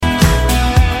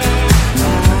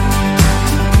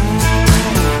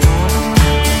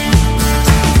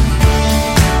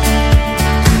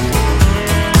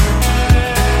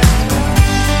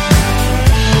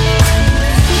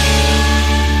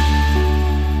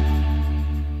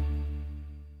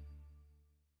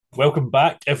Welcome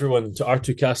back, everyone, to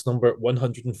R2Kast number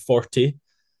 140.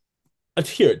 And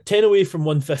here, 10 away from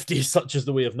 150, such as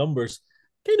the way of numbers.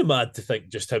 Kind of mad to think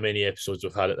just how many episodes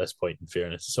we've had at this point, in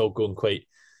fairness. It's all going quite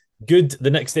good.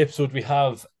 The next episode we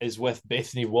have is with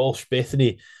Bethany Walsh.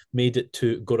 Bethany made it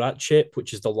to Goratshep,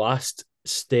 which is the last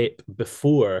step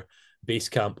before base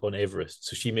camp on Everest.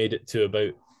 So she made it to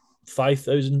about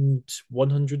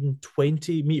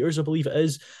 5,120 meters, I believe it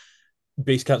is.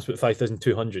 Base camp's about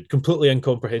 5,200. Completely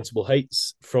incomprehensible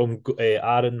heights from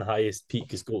Arran. The highest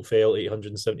peak is Goatfell,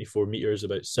 874 metres,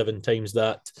 about seven times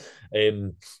that.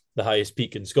 The highest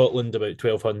peak in Scotland, about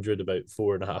 1,200, about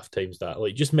four and a half times that.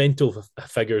 Like, just mental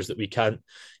figures that we can't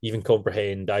even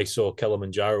comprehend. I saw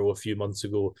Kilimanjaro a few months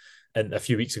ago and a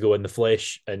few weeks ago in the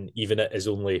flesh, and even it is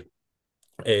only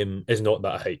is not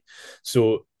that height.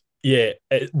 So yeah,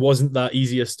 it wasn't that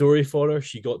easy a story for her.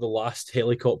 She got the last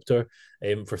helicopter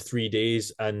for 3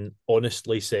 days, and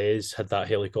honestly says, had that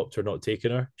helicopter not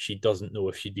taken her, she doesn't know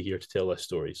if she'd be here to tell this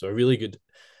story. So a really good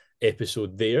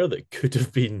episode there that could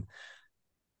have been,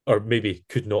 or maybe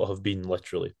could not have been,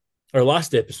 literally our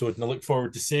last episode. And I look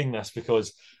forward to saying this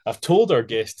because I've told our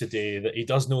guest today that he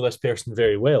does know this person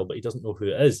very well, but he doesn't know who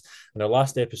it is. And our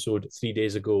last episode 3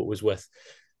 days ago was with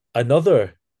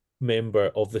another member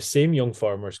of the same Young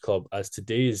Farmers Club as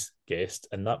today's guest,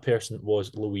 and that person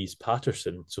was Louise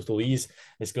Patterson. So Louise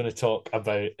is going to talk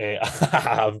about.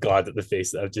 I'm glad at the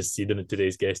face that I've just seen in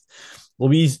today's guest.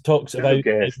 Louise talks Who about.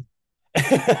 guessed?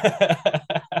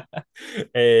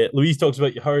 Louise talks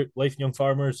about her life in Young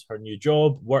Farmers, her new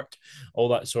job, work, all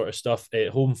that sort of stuff.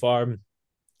 Home farm,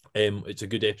 it's a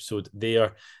good episode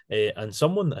there, and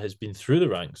someone that has been through the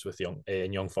ranks with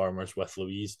young farmers with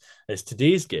Louise is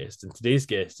today's guest, and today's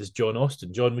guest is John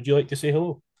Austin. John, would you like to say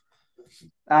hello?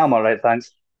 I'm all right,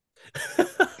 thanks.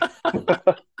 Hello,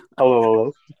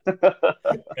 hello.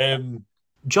 Um,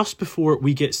 just before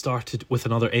we get started with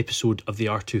another episode of the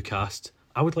R2Kast,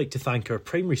 I would like to thank our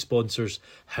primary sponsors,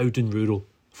 Howden Rural,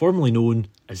 formerly known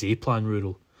as A Plan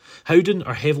Rural. Howden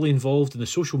are heavily involved in the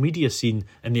social media scene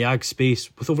in the ag space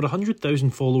with over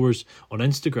 100,000 followers on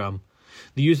Instagram.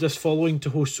 They use this following to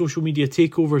host social media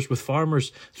takeovers with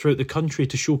farmers throughout the country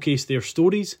to showcase their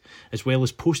stories, as well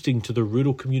as posting to their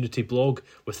rural community blog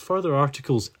with further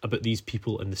articles about these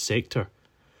people in the sector.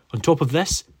 On top of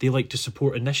this, they like to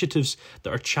support initiatives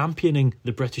that are championing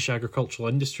the British agricultural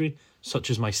industry, such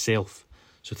as myself.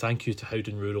 So thank you to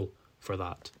Howden Rural for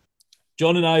that.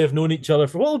 John and I have known each other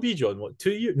for, what will be, John? What,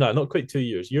 2 years? No, not quite 2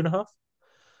 years. Year and a half?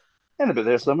 In a bit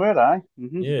there somewhere, aye.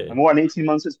 Yeah. And what an 18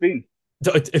 months it's been.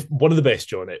 One of the best,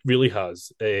 John. It really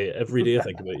has. Every day I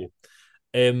think about you.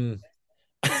 Um,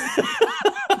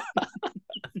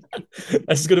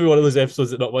 this is going to be one of those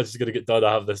episodes that not much is going to get done.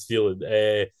 I have this feeling.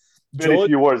 Very John,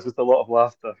 few words, just a lot of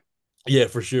laughter. yeah,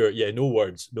 for sure. Yeah, no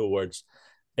words, no words.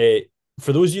 Uh,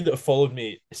 for those of you that have followed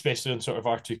me, especially on sort of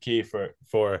R2K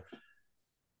for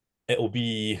it'll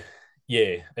be,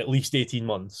 yeah, at least 18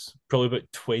 months, probably about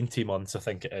 20 months, I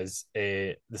think it is.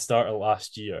 The start of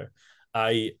last year,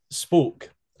 I spoke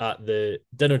at the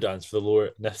dinner dance for the Lower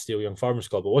Nithsdale Young Farmers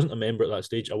Club. I wasn't a member at that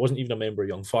stage. I wasn't even a member of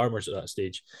Young Farmers at that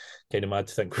stage. Kind of mad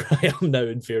to think where I am now,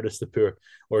 in fairness, the poor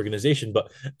organisation.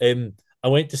 But I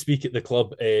went to speak at the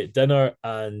club dinner,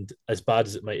 and as bad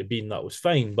as it might have been, that was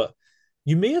fine. But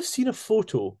you may have seen a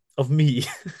photo of me.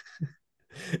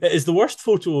 It is the worst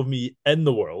photo of me in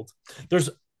the world. There's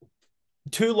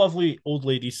two lovely old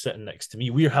ladies sitting next to me.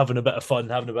 We're having a bit of fun,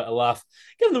 having a bit of laugh,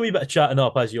 giving a wee bit of chatting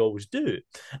up as you always do.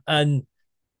 And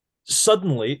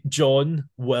suddenly, John,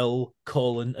 Will,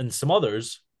 Colin, and some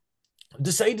others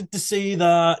decided to say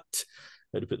that,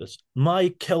 how to put this,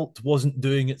 my kilt wasn't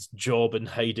doing its job in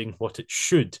hiding what it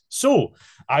should. So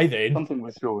I then, Something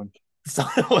was showing.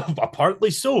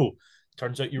 apparently so,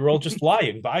 turns out you were all just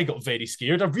lying, but I got very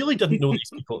scared. I really didn't know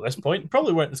these people at this point.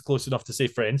 Probably weren't as close enough to say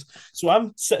friends. So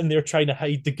I'm sitting there trying to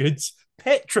hide the goods,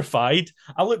 petrified.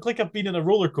 I look like I've been in a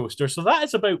roller coaster. So that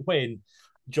is about when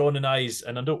John and I's,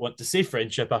 and I don't want to say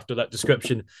friendship after that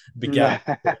description, began.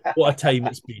 What a time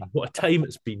it's been. What a time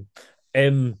it's been.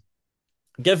 Um,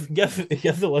 give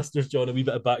the listeners, John, a wee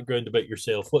bit of background about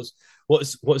yourself.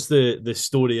 What's the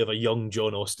story of a young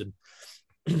John Austin?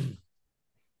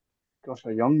 Gosh,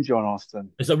 a young John Austin.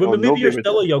 Is that God, maybe nobody you're would.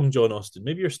 still a young John Austin?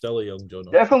 Maybe you're still a young John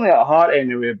Austin. Definitely at heart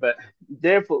anyway, but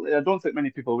definitely, I don't think many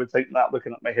people would think that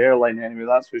looking at my hairline anyway,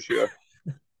 that's for sure.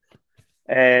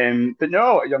 But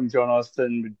no, a young John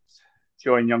Austin would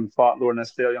join Lorna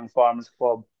Stale Young Farmers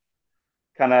Club.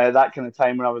 Kind of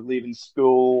time when I was leaving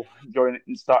school, joining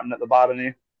and starting at the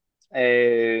Barony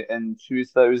in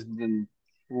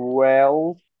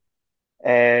 2012.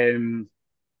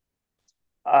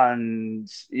 And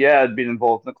yeah, I'd been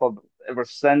involved in the club ever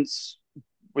since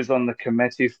was on the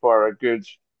committee for a good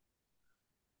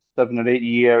 7 or 8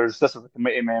 years. This was a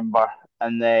committee member,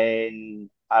 and then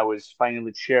I was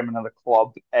finally chairman of the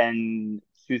club in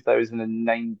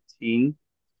 2019.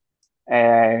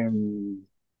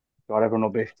 God, everyone will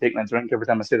be taking a drink every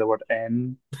time I say the word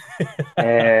M.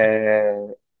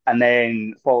 And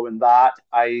then following that,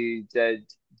 I did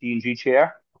D&G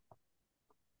chair,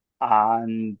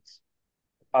 and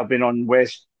I've been on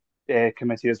West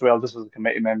committee as well, just as a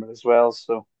committee member as well.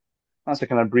 So that's a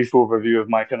kind of brief overview of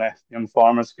my kind of young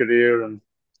farmer's career, and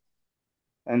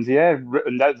yeah,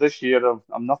 and that this year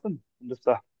I'm nothing. I'm just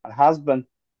a has been.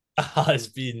 Has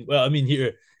been, well, I mean,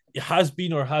 here it has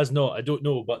been or has not, I don't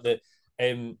know, but the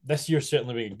this year's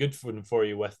certainly been a good one for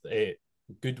you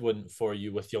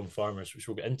with young farmers, which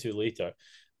we'll get into later.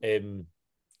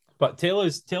 But tell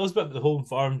us about the home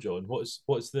farm, John.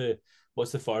 What's the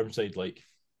farm side like?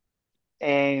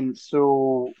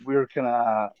 So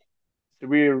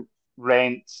we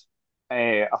rent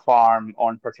a farm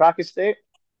on Portrack Estate,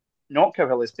 not Cow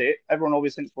Hill Estate. Everyone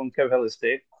always thinks we're on Cow Hill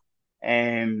Estate.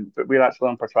 But we're actually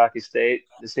on Portrack Estate,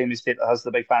 the same estate that has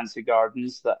the big fancy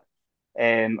gardens that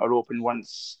are open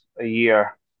once a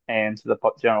year to the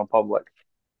general public.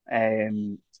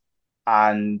 Um,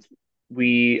 and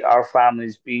our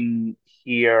family's been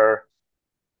here.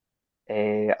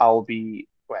 I'll be,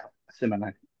 well,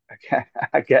 assuming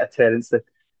I get a tenancy.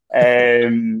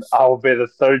 I'll be the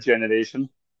third generation.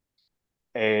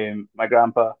 My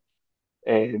grandpa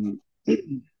um,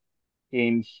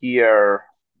 came here.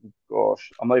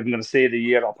 Gosh, I'm not even going to say the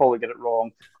year. I'll probably get it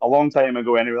wrong. A long time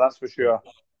ago, anyway. That's for sure.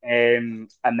 And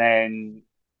then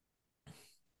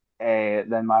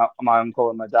my uncle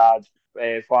and my dad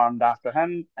farmed after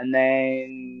him, and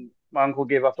then my uncle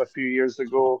gave up a few years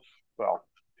ago. Well,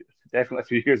 definitely a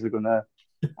few years ago now.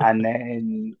 And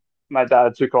then my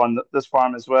dad took on this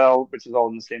farm as well, which is all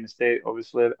in the same estate,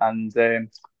 obviously. And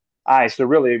so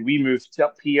really we moved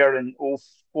up here in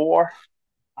 '04,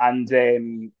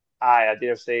 and I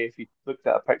dare say if you looked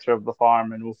at a picture of the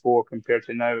farm in '04 compared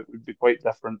to now, it would be quite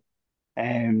different.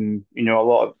 A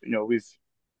lot of we've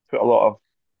put a lot of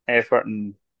effort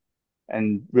and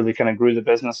really kind of grew the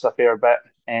business a fair bit.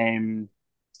 I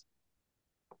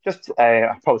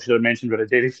probably should have mentioned about a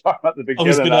dairy farm at the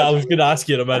beginning, I was actually. gonna ask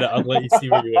you in a minute. I'll let you see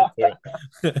where you went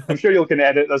for I'm it. sure you can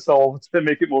edit this all to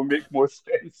make more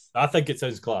sense. I think it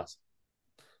sounds class.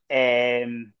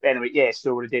 Anyway, yeah,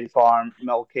 so we're a dairy farm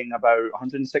milking about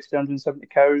 160, 170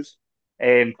 cows,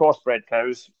 crossbred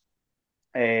cows,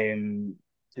 um,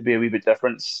 to be a wee bit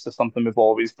different to something we've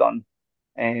always done.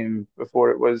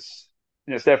 Before it was,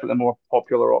 it's definitely a more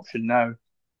popular option now.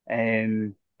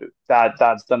 But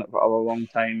dad's done it for a long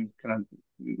time, kind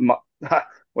of,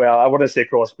 well, I want to say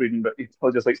crossbreeding, but he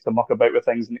probably just likes to muck about with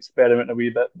things and experiment a wee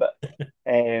bit. But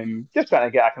just trying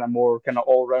to get a kind of more kind of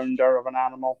all rounder of an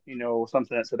animal,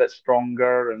 something that's a bit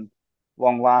stronger and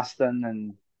long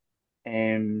lasting,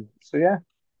 and so yeah.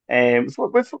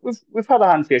 We've had a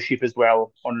handful of sheep as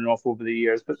well, on and off over the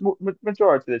years, but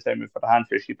majority of the time we've had a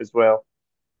handful of sheep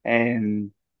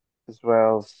um, as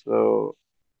well. So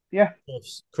yeah.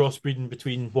 Crossbreeding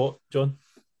between what, John?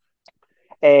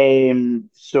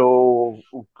 So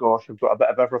oh gosh, we've got a bit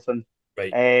of everything.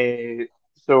 Right.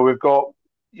 So we've got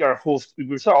your host.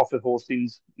 We start off with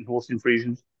Holsteins and Holstein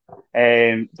Friesians.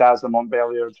 Dad's a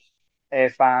Montbeliard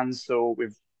fans, so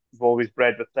we've always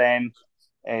bred with them.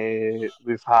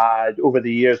 We've had over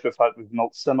the years we've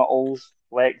milked Simmentals,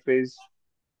 Leckbys,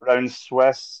 Brown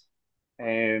Swiss.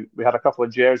 We had a couple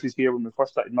of Jerseys here when we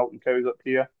first started milking cows up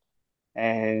here.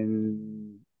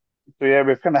 Um, so yeah,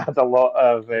 we've kind of had a lot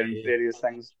of Yeah, yeah. various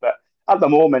things, but at the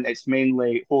moment it's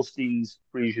mainly Holsteins,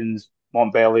 Friesians,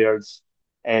 Montbeliards,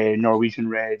 Norwegian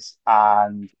Reds,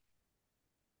 and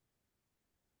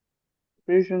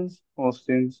Friesians,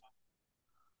 Holsteins,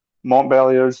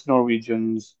 Montbeliards,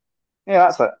 Norwegians. Yeah,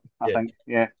 that's it. I Yeah. think.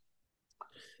 Yeah.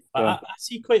 I So.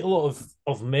 see quite a lot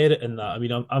of merit in that. I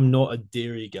mean, I'm not a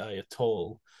dairy guy at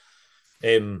all.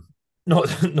 Um, not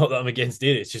not that I'm against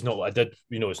dairy. It's just not what I did.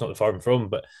 It's not the farm I'm from.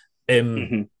 But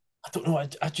Hmm. I don't know.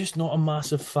 I'm just not a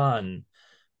massive fan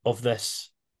of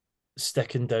this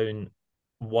sticking down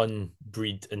one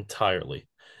breed entirely.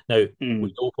 Now we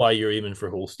Mm. know why you're aiming for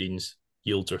Holsteins.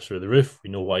 Yields are through the roof. We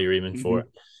know why you're aiming Hmm.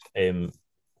 um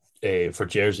for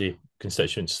Jersey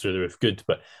constituents through the roof. Good,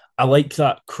 but I like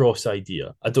that cross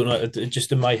idea. I don't know.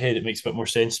 Just in my head, it makes a bit more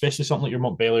sense, especially something like your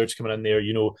Montbeliards coming in there.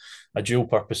 A dual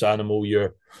purpose animal.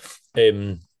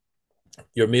 Um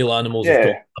your male animals have got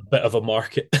Yeah. a bit of a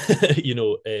market.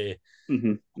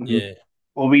 Hmm. Hmm. Yeah,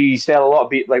 Well, we sell a lot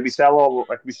of we sell all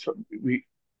like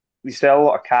we sell a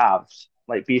lot of calves,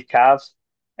 like beef calves.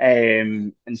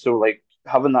 And so like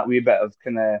having that wee bit of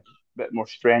kind of bit more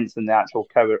strength in the actual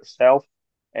cow itself,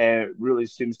 really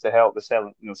seems to help the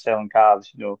selling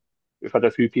calves. We've had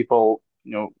a few people,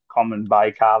 come and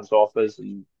buy calves off us,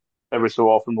 and every so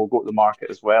often we'll go to the market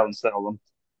as well and sell them.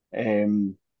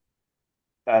 Um,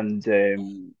 and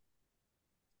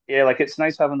Yeah, like it's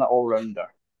nice having that all rounder.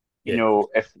 Yeah.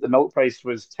 If the milk price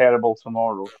was terrible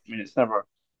tomorrow, I mean, it's never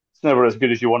as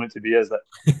good as you want it to be, is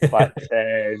it? But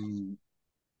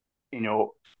you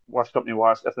know, worst company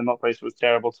worst. If the milk price was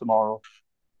terrible tomorrow,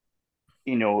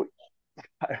 you know,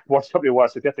 worst company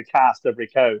worst. If you have to cast every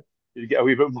cow, you'd get a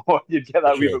wee bit more. You'd get For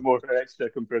that wee sure. bit more extra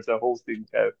compared to a Holstein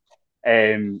cow.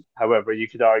 However, you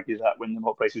could argue that when the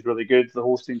milk price is really good, the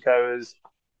Holstein cow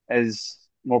is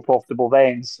more profitable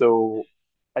then. So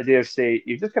I dare say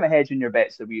you're just kind of hedging your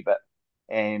bets a wee bit.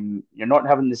 You're not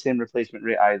having the same replacement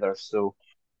rate either. So,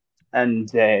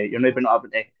 and you're maybe not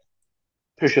having to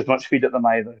push as much feed at them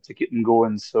either to keep them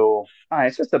going. So,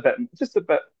 it's just a bit,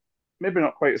 maybe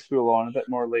not quite as full on, a bit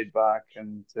more laid back,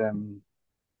 and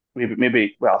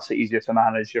maybe well, it's easier to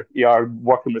manage. You are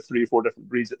working with three or four different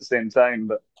breeds at the same time,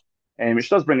 but which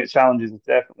does bring its challenges. It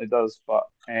definitely does. But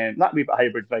that wee bit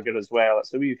hybrid vigor as well.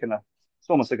 It's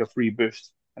almost like a free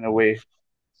boost in a way.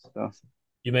 So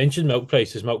You mentioned milk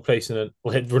prices. Milk price in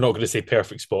we're not going to say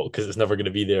perfect spot because it's never going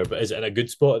to be there. But is it in a good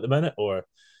spot at the minute, or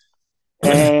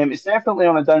it's definitely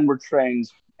on a downward trend.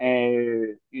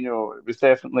 It was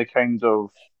definitely kind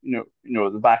of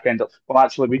the back end of. Well,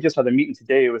 actually, we just had a meeting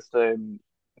today with a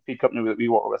feed company that we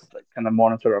work with that kind of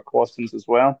monitor our costings as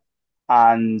well.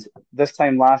 And this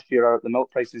time last year, the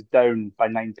milk price is down by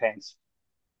 9 pence.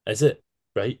 is it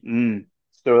right? Mm.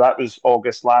 So that was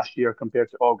August last year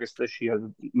compared to August this year.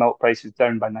 The milk price is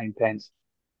down by 9 pence.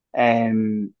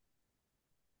 Um,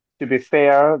 to be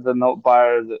fair, the milk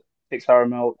buyer that takes our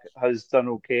milk has done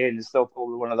okay and is still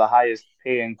probably one of the highest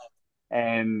paying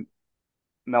um,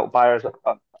 milk buyers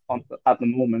at the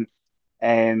moment.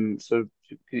 So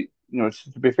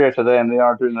to be fair to them, they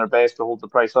are doing their best to hold the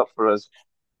price up for us.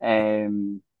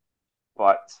 Um,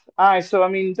 but so I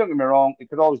mean, don't get me wrong, it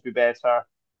could always be better,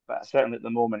 but certainly at the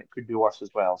moment it could be worse as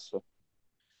well. So.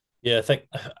 Yeah, I think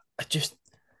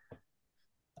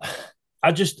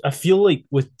I just I feel like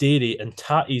with dairy and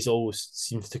tatties always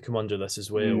seems to come under this as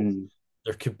well. Mm.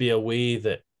 There could be a way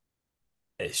that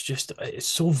it's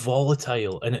so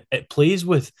volatile and it plays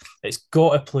with it's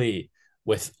got to play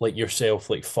with like yourself,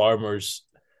 like farmers.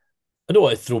 I don't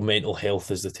want to throw mental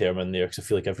health as the term in there because I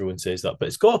feel like everyone says that, but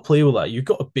it's got to play with that. You've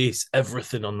got to base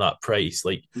everything on that price.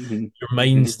 Like Hmm. your Hmm.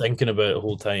 mind's thinking about it the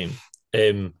whole time.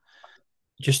 Um,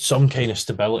 just some kind of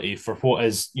stability for what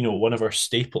is, one of our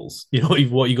staples. What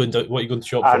are you going to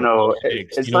shop I for? know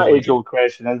Eggs. it's that age old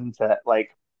question, isn't it?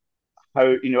 Like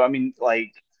I mean,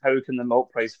 like how can the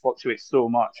milk price fluctuate so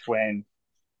much when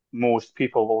most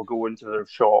people will go into their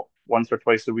shop once or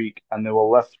twice a week and they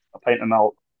will lift a pint of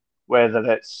milk, whether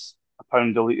it's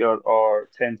 £1 a litre or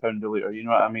 £10 a litre. You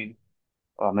know what I mean?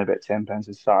 Well, maybe at £10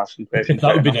 is harsh impression, That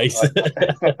fair would be enough. nice.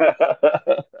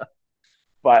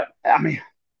 But I mean,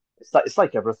 it's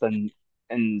like everything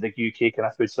in the UK kind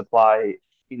of food supply.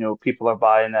 People are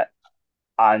buying it,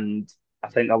 and I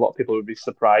think a lot of people would be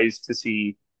surprised to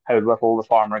see how little the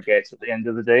farmer gets at the end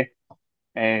of the day,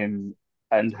 and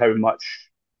how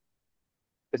much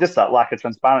it's just that lack of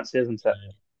transparency, isn't it?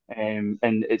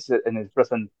 And it's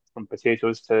everything from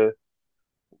potatoes to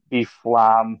beef,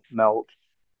 lamb, milk.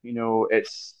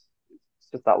 It's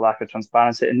just that lack of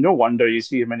transparency, and no wonder you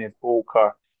see how many folk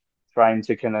are trying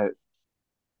to kind of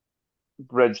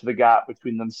bridge the gap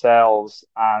between themselves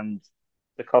and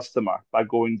the customer by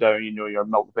going down, your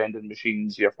milk vending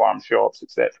machines, your farm shops,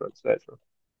 etc., etc.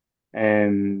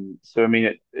 So I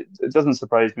mean, it doesn't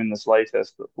surprise me in the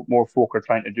slightest that more folk are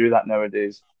trying to do that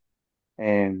nowadays,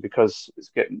 because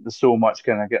there's so much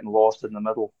kind of getting lost in the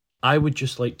middle. I would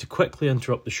just like to quickly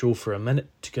interrupt the show for a minute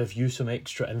to give you some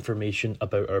extra information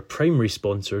about our primary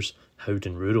sponsors,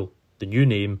 Howden Rural, the new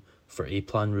name for A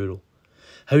Plan Rural.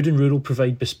 Howden Rural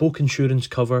provide bespoke insurance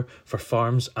cover for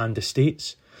farms and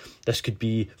estates. This could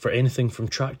be for anything from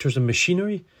tractors and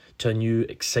machinery to a new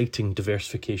exciting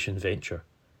diversification venture.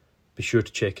 Be sure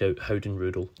to check out Howden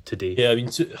Rural today. Yeah, I mean,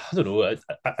 I don't know.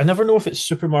 I never know if it's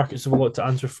supermarkets have a lot to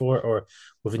answer for, or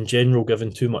we've in general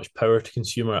given too much power to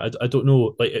consumer. I don't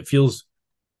know. Like it feels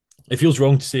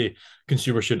wrong to say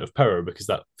consumers shouldn't have power because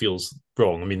that feels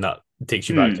wrong. I mean, that takes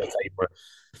you back to a Hmm. time where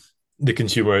the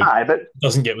consumer Aye, but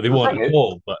doesn't get what they the want thing at is,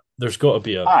 all. But there's got to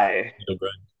be a aye, middle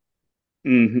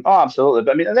ground. oh, absolutely.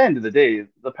 But I mean, at the end of the day,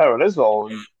 the power is all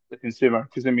in the consumer,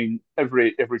 because I mean,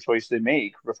 every choice they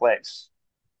make reflects,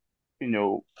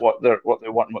 what they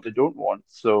want and what they don't want.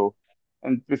 So.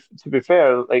 And to be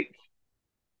fair, like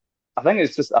I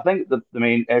think the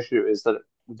main issue is that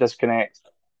the disconnect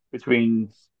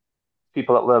between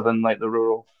people that live in like the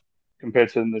rural compared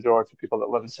to the majority of people that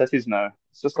live in cities now.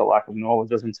 It's just a lack of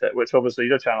knowledge, isn't it? Which obviously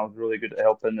your channel is really good at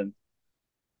helping, and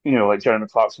like Jeremy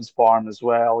Clarkson's farm as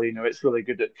well. It's really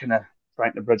good at kind of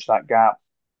trying to bridge that gap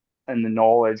in the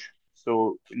knowledge.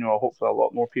 So, hopefully a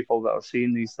lot more people that are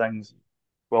seeing these things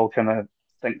will kind of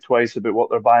think twice about what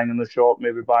they're buying in the shop,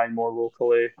 maybe buying more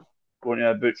locally, going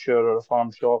to a butcher or a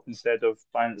farm shop instead of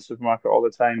buying at the supermarket all the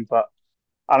time. But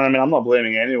and I mean, I'm not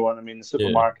blaming anyone. I mean, the Yeah.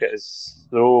 supermarket is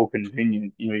so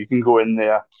convenient. You can go in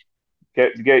there,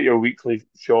 get your weekly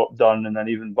shop done, and then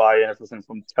even buy everything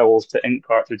from towels to ink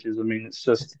cartridges. I mean, it's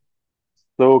just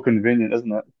so convenient,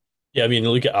 isn't Yeah, I mean,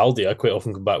 look at Aldi. I quite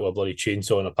often come back with a bloody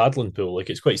chainsaw and a paddling pool. Like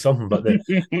it's quite something, but it?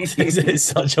 it's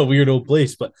such a weird old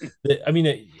place. But I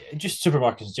mean, just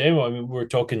supermarkets in general. I mean, we were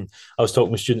talking. I was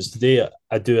talking with students today.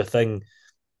 I do a thing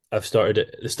I've started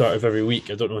at the start of every week.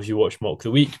 I don't know if you watch Mock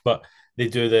the Week, but they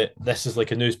do the this is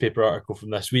like a newspaper article from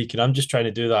this week, and I'm just trying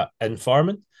to do that in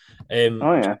farming,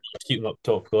 Oh yeah. keeping up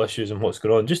topical issues and what's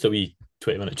going on. Just a wee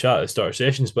 20-minute chat at the start of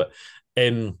sessions, but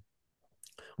um,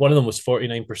 one of them was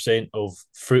 49% of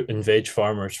fruit and veg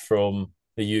farmers from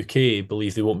the UK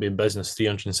believe they won't be in business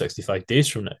 365 days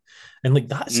from now. And like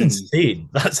that's Mm. insane.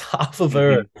 That's half of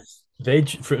our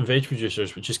Hmm. fruit and veg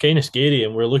producers, which is kind of scary.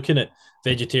 And we're looking at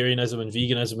vegetarianism and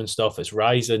veganism and stuff. It's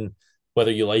rising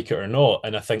whether you like it or not.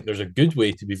 And I think there's a good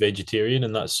way to be vegetarian,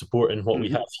 and that's supporting what we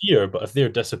Hmm. have here. But if they're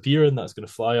disappearing, that's going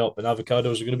to fly up, and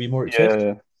avocados are going to be more expensive.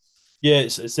 Yeah. Yeah,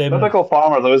 it's. Typical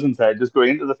farmer though, isn't it? Just going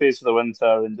into the face of the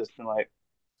winter and just being like,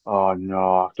 oh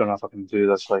no, I don't know if I can do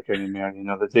this like anymore.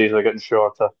 The days are getting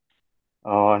shorter.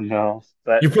 Oh no.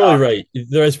 But You're probably right.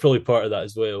 There is probably part of that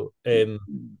as well.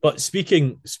 But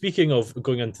speaking of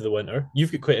going into the winter,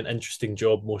 you've got quite an interesting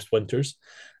job most winters.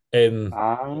 Um,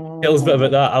 Tell us a bit about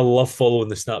ah. that. I love following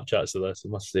the Snapchats of this, I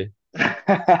must say.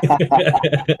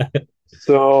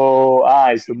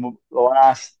 The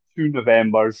last two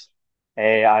Novembers,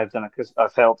 I've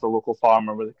I've helped a local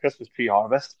farmer with a Christmas tree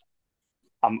harvest.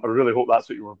 I really hope that's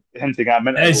what you were hinting at a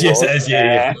minute It ago, is, yes, it was. is.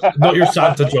 Yeah, yeah. Not your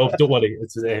Santa job. Don't worry.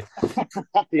 It's Yeah,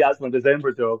 that's my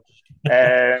December job.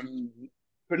 Um,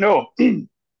 but no,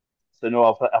 so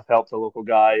no, I've helped a local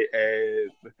guy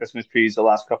with Christmas trees the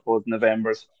last couple of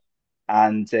Novembers,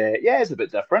 and yeah, it's a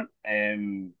bit different.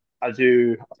 I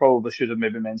probably should have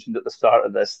maybe mentioned at the start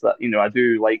of this that I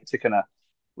do like to kind of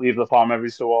leave the farm every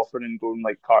so often and go and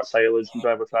like cart silage and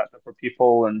drive a tractor for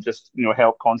people and just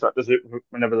help contractors out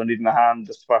whenever they're needing a hand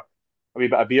just for a wee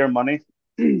bit of beer money.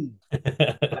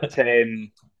 But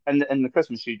and the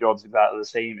Christmas tree job's exactly the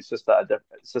same. It's just that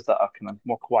a kind of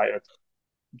more quieter,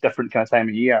 different kind of time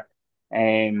of year.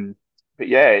 But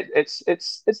yeah, it's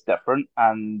different,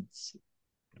 and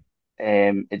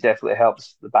it definitely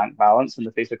helps the bank balance in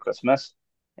the face of Christmas.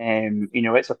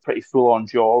 It's a pretty full on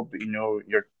job.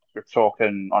 You're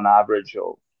talking on average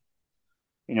of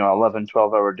 11,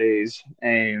 12 hour days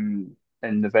in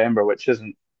November, which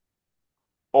isn't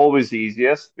always the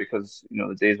easiest because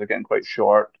the days are getting quite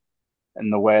short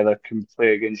and the weather can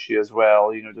play against you as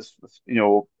well.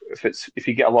 If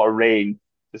you get a lot of rain,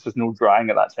 there's no drying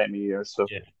at that time of year, so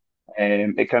yeah.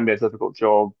 it can be a difficult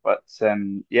job. But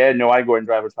yeah, no, I go and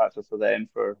drive a tractor for them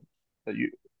for,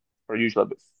 u- for usually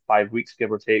about 5 weeks,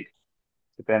 give or take,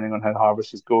 depending on how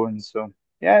harvest is going. So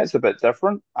yeah, it's a bit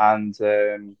different, and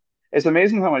it's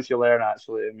amazing how much you learn.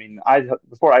 Actually, I mean,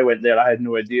 before I went there, I had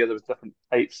no idea there was different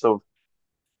types of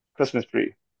Christmas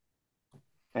tree.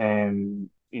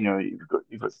 You've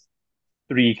got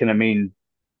three kind of main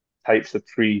types of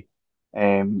tree.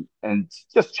 And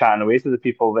just chatting away to the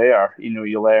people there,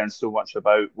 you learn so much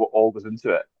about what all goes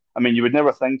into it. I mean, you would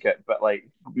never think it, but like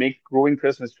make growing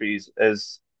Christmas trees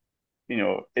is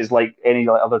like any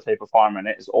other type of farming.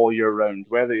 It is all year round,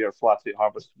 whether you're flat out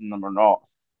harvesting them or not.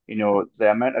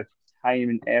 The amount of time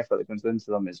and effort that goes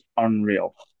into them is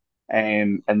unreal.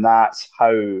 And that's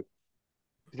how,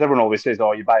 because everyone always says,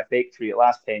 oh, you buy a fake tree, it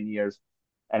lasts 10 years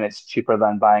and it's cheaper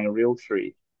than buying a real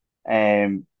tree.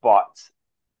 But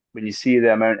when you see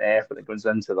the amount of effort that goes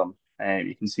into them,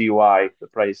 you can see why the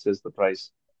price is the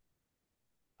price.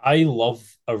 I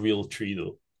love a real tree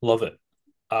though. Love it.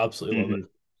 I absolutely love Hmm.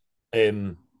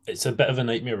 it. It's a bit of a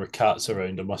nightmare with cats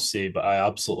around, I must say, but I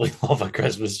absolutely love a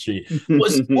Christmas tree.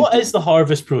 What is the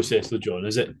harvest process though, John?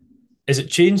 Is it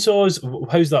chainsaws?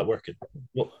 How's that working?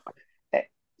 What?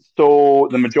 So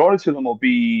the majority of them will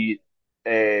be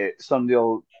somebody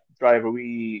will drive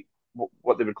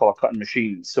what they would call a cutting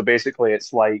machine. So basically,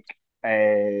 it's like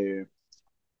a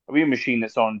wee machine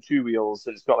that's on two wheels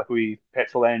and it's got like a wee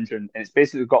petrol engine and it's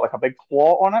basically got like a big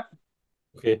claw on it.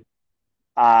 Okay.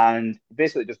 And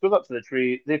basically, it just goes up to the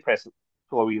tree. They press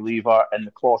pull a wee lever, and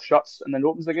the claw shuts and then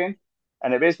opens again.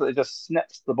 And it basically just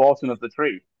snips the bottom of the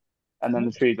tree, and then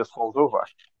the tree just falls over.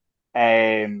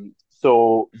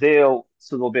 So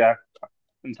there'll be a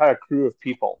entire crew of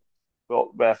people,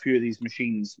 well, with a few of these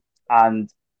machines, and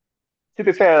to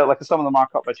be fair, like some of them are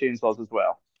cut by chainsaws as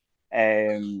well.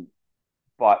 Um,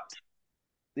 but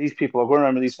these people are going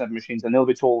around with these machines, and they'll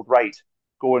be told, right,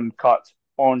 go and cut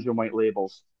orange and white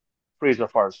labels, Fraser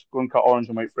firs, go and cut orange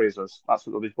and white Frasers. That's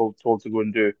what they'll be told to go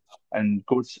and do, and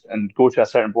go to a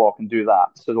certain block and do that.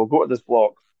 So they'll go to this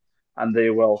block, and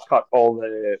they will cut all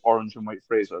the orange and white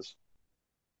Frasers,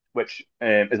 which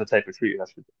is a type of tree.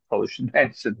 I should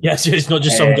mention. Yes, it's not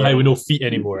just some guy Uh, with no feet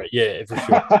anymore. Yeah, for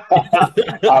sure.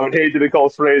 I would hate to be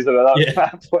called Fraser at that, Yeah.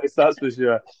 that place, that's for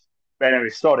sure. But anyway,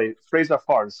 sorry, Fraser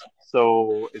firs.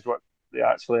 So is what they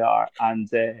actually are, and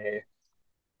they'll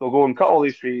go and cut all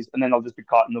these trees, and then they'll just be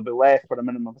cut, and they'll be left for a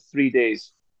minimum of 3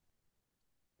 days.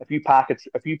 If you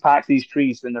pack these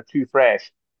trees and they're too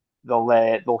fresh,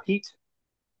 they'll heat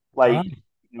Ah,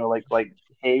 like like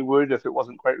hay would if it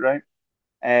wasn't quite right.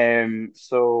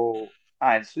 So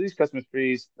these Christmas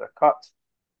trees they're cut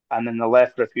and then they're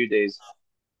left for a few days.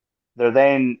 They're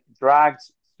then dragged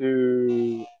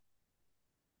through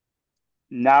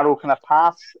narrow kind of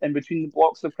paths in between the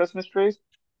blocks of Christmas trees,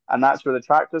 and that's where the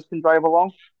tractors can drive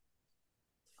along.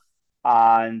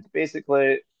 And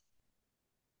basically,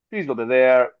 trees will be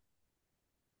there.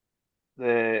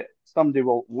 The Somebody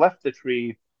will lift the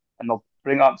tree and they'll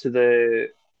bring it up to the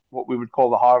what we would call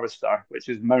the harvester, which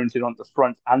is mounted on the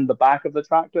front and the back of the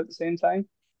tractor at the same time.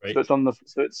 So right.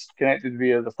 it's connected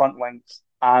via the front links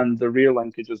and the rear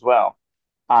linkage as well.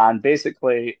 And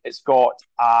basically, it's got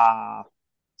a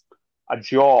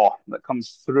jaw that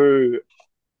comes through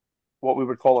what we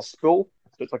would call a spool.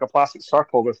 So it's like a plastic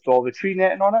circle with all the tree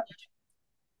netting on it.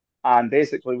 And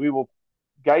basically, we will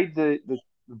guide the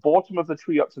bottom of the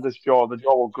tree up to this jaw. The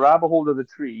jaw will grab a hold of the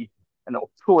tree and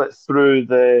it'll pull it through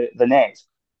the net.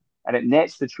 And it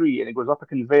nets the tree and it goes up a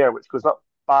conveyor, which goes up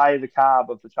by the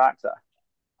cab of the tractor.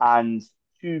 And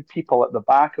two people at the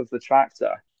back of the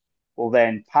tractor will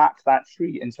then pack that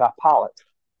tree into a pallet.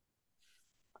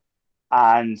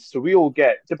 And so we'll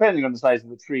get, depending on the size of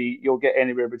the tree, you'll get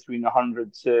anywhere between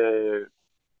 100 to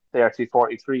 30,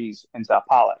 40 trees into a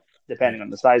pallet, Right. depending on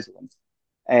the size of them.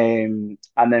 And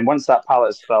then once that pallet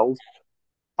is filled,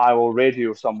 I will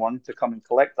radio someone to come and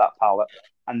collect that pallet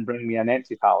and bring me an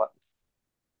empty pallet.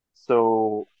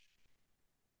 So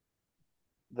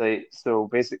so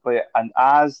basically, and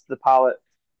as the pallet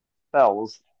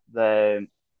fills, the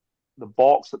the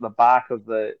box at the back of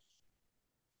the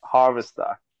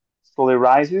harvester slowly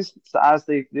rises. So as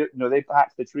they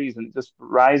pack the trees and it just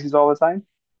rises all the time,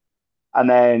 and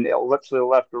then it'll literally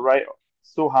lift right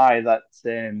so high that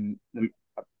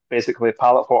basically a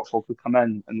pallet forks will come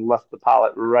in and lift the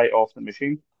pallet right off the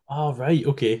machine. Oh, right.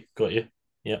 Okay. Got you.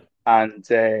 Yeah. And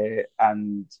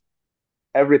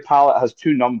every pallet has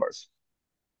two numbers.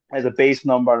 It has a base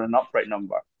number and an upright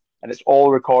number, and it's all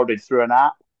recorded through an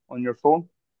app on your phone.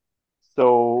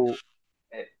 So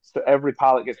so every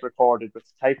pallet gets recorded with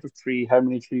the type of tree, how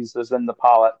many trees there's in the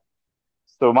pallet.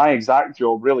 So my exact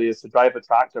job really is to drive a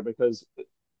tractor because it's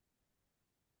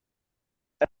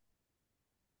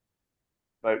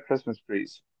about Christmas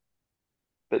trees,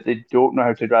 but they don't know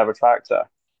how to drive a tractor.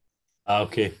 Ah,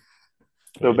 okay.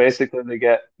 Got So you. basically, they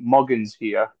get muggins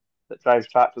here that drives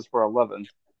tractors for a living,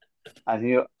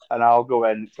 and I'll go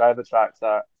in, drive the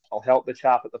tractor. I'll help the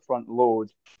chap at the front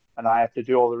load, and I have to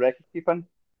do all the record keeping.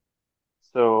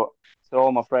 So, to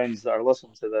all my friends that are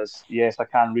listening to this, yes, I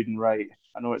can read and write.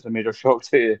 I know it's a major shock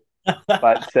to you,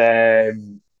 but so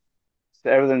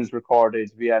everything's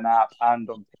recorded via an app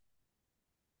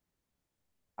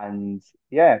and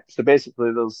yeah. So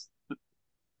basically, there's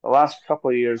the last couple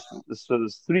of years. So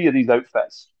there's three of these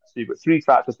outfits. So you've got three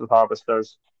tractors with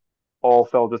harvesters, all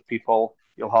filled with people.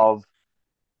 You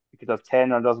could have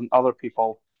 10 or a dozen other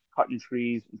people cutting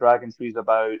trees, dragging trees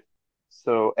about.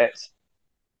 So it's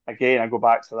again, I go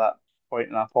back to that point,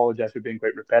 and I apologize for being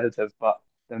quite repetitive, but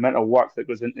the amount of work that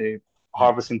goes into Yeah.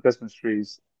 harvesting Christmas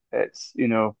trees, it's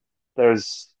there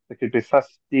could be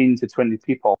 15 to 20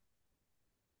 people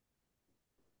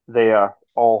there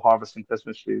all harvesting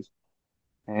Christmas trees,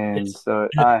 and It's so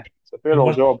and it's a fair and old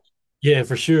one job. yeah,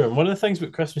 for sure. And one of the things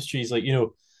with Christmas trees, like,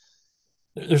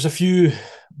 there's a few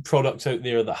products out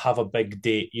there that have a big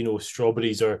date.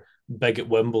 Strawberries are big at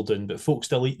Wimbledon, but folks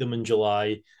still eat them in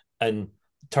July, and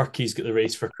turkeys get the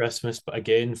race for Christmas. But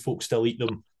again, folks still eat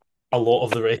them a lot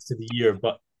of the rest of the year.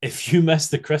 But if you miss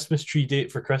the Christmas tree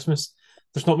date for Christmas,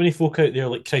 there's not many folk out there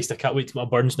like Christ. I can't wait to put a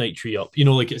Burns Night tree up. You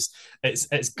know, like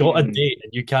it's got a Hmm. date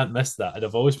and you can't miss that. And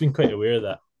I've always been quite aware of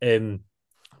that.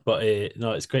 But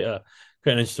no, it's quite an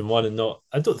interesting one. And not,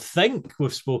 I don't think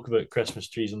we've spoke about Christmas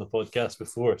trees on the podcast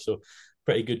before, so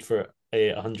pretty good for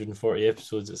 140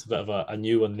 episodes. It's a bit of a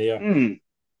new one there. Hmm.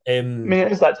 I Um, mean,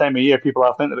 it is that time of year. People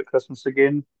are thinking about Christmas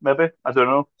again. Maybe I don't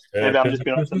know. Maybe I'm just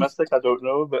being Christmas. optimistic. I don't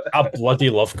know, but I bloody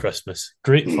love Christmas.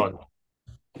 Great fun.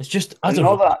 It's just I and don't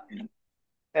all know. that.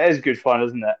 It is good fun,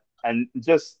 isn't it? And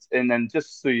then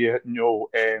just so you know,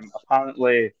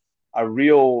 apparently a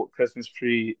real Christmas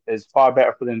tree is far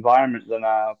better for the environment than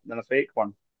a fake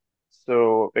one.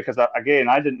 So because again,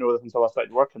 I didn't know this until I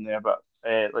started working there, but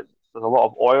like there's a lot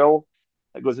of oil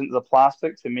that goes into the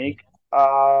plastic to make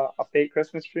a fake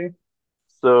Christmas tree.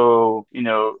 So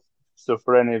so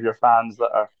for any of your fans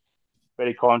that are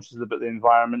very conscious about the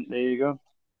environment, there you go.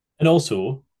 And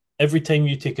also, every time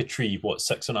you take a tree, what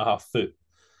 6.5 foot,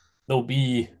 there'll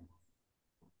be,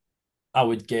 I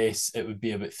would guess, it would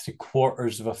be about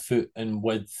 3/4 of a foot in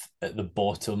width at the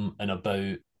bottom and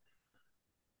about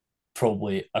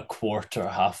probably a quarter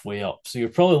halfway up. So you're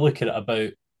probably looking at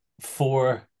about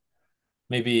four,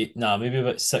 maybe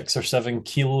about 6 or 7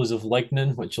 kilos of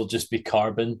lignin, which will just be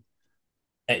carbon.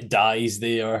 It dies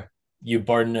there. You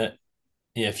burn it.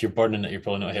 Yeah, if you're burning it, you're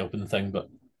probably not helping the thing, but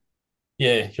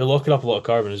yeah, you're locking up a lot of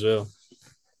carbon as well.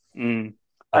 Mm.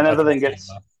 I And don't everything know. gets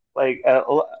like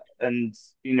and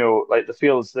like the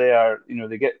fields there,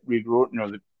 they get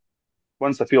regrown.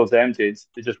 Once the field's emptied,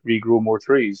 they just regrow more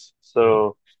trees.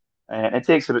 So it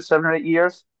takes about 7 or 8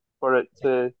 years for it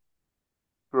to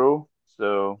grow.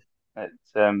 So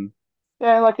it's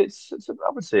yeah, like I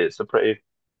would say it's a pretty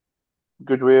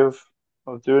good way of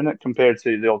doing it compared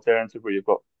to the alternative where you've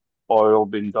got oil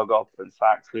being dug up in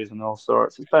factories and all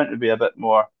sorts. It's bound to be a bit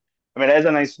more. I mean, it is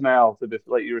a nice smell to be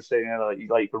like you were saying earlier, like you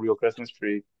like a real Christmas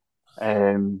tree.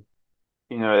 Um,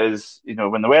 it is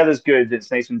when the weather's good,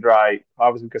 it's nice and dry.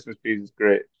 Harvesting Christmas trees is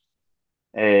great.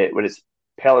 When it's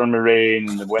pelting with rain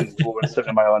and the wind's blowing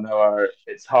 70 mile an hour,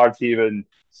 it's hard to even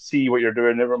see what you're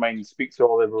doing. Never mind speak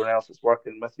to everyone else that's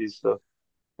working with you. So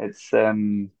it's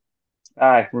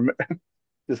aye,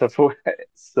 just a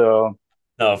so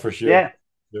No, for sure. yeah.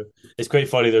 Sure. It's quite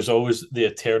funny. There's always the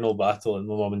eternal battle in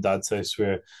my mum and dad's house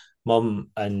where mum,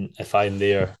 and if I'm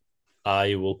there,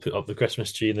 I will put up the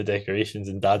Christmas tree and the decorations,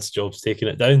 and dad's job's taking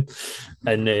it down.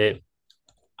 And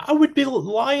I would be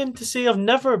lying to say I've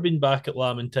never been back at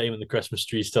lambing time and the Christmas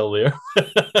tree's still there.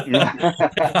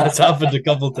 That's happened a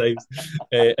couple of times,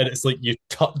 and it's like you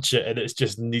touch it and it's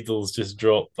just needles just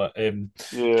drop. But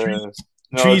Yeah.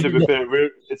 No, trees, to be fair,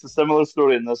 it's a similar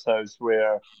story in this house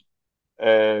where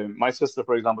my sister,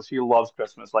 for example, she loves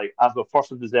Christmas. Like as the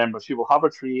 1st of December, she will have a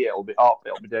tree. It'll be up.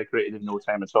 It'll be decorated in no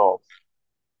time at all.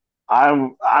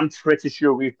 I'm pretty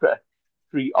sure we've put a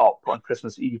tree up on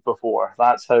Christmas Eve before.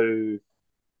 That's how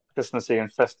Christmassy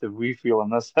and festive we feel in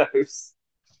this house.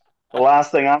 The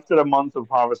last thing after a month of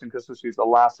harvesting Christmas trees, the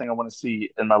last thing I want to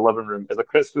see in my living room is a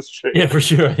Christmas yeah, tree. for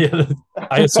sure. Yeah,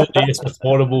 I associate this with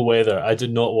horrible weather. I do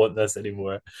not want this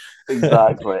anymore.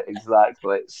 Exactly,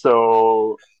 exactly.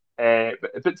 So,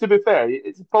 but to be fair,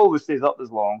 it probably stays up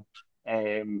as long.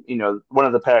 One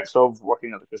of the perks of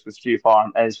working at the Christmas tree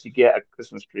farm is you get a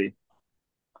Christmas tree.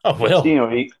 Oh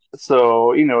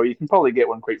So, well, you can probably get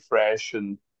one quite fresh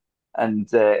and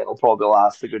it'll probably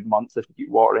last a good month if you keep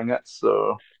watering it.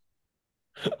 So,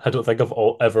 I don't think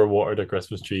ever watered a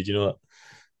Christmas tree. Do you know that?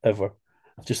 Ever?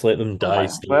 I've just let them oh die my,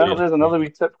 well, slowly. there's another wee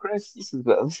tip, Chris. This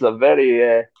is a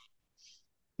very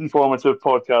informative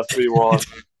podcast for you all.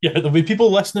 Yeah, there'll be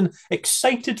people listening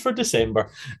excited for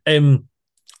December. Um,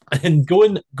 and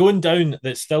going down,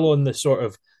 that's still on the sort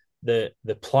of the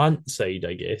plant side,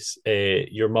 I guess.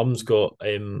 Your mum's got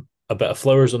a bit of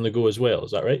flowers on the go as well.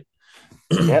 Is that right?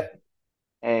 Yep.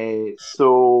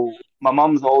 So my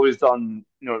mum's always done,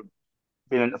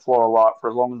 been into floral art for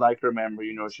as long as I can remember.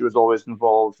 She was always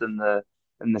involved in the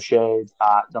shed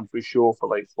at Dumfries Show for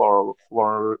like floral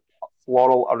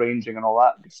arranging and all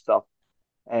that good stuff.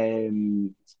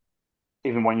 Um,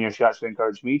 Even one year she actually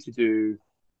encouraged me to do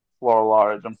floral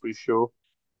art at Dumfries Show.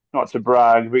 Not to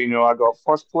brag, but I got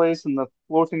first place in the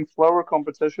floating flower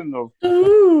competition of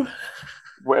Ooh.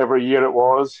 whatever year it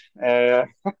was.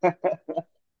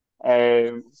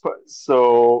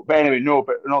 But anyway, no.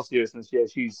 But in all seriousness, yeah,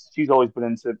 she's always been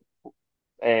into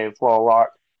floral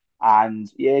art, and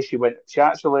yeah, She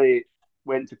actually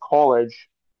went to college.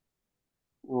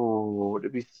 Oh, would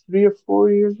it be 3 or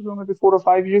 4 years ago? Maybe 4 or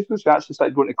 5 years ago. She actually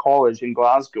started going to college in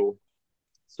Glasgow,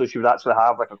 so she would actually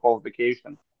have like a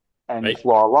qualification in Right.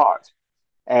 floral art.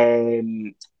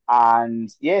 Um, And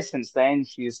yeah, since then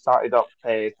she has started up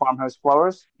farmhouse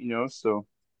flowers. So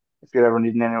if you're ever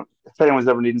needing any, if anyone's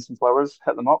ever needing some flowers,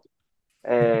 hit them up.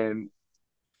 Um,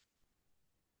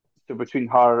 so between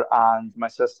her and my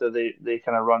sister, they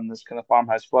kind of run this kind of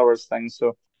farmhouse flowers thing.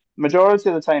 So majority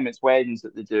of the time it's weddings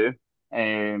that they do.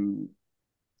 Um,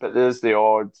 but there's the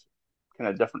odd kind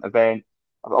of different event.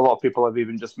 A lot of people have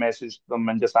even just messaged them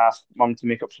and just asked mum to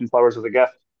make up some flowers as a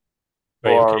gift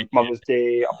Right. for Okay. Mother's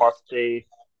Day, a birthday.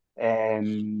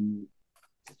 Um,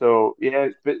 so yeah,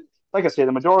 but like I say,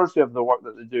 the majority of the work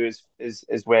that they do is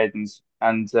weddings,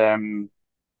 and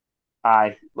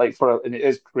I like and it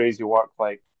is crazy work.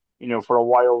 Like for a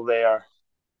while there,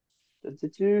 did they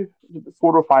do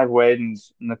 4 or 5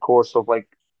 weddings in the course of like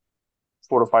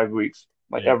 4 or 5 weeks?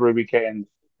 Like Yeah. every weekend,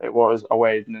 it was a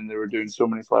wedding, and they were doing so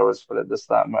many flowers for it, this,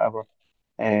 that, and whatever.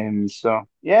 So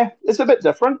yeah, it's a bit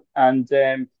different, and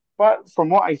but from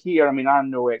what I hear, I mean,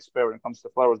 I'm no expert when it comes to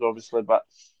flowers, obviously, but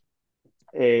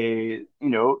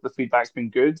the feedback's been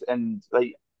good, and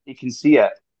like you can see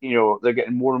it. They're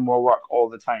getting more and more work all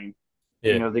the time.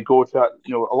 Yeah. They go to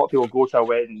a lot of people go to a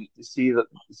wedding to see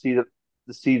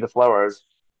the flowers,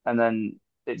 and then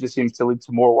it just seems to lead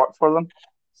to more work for them.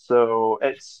 So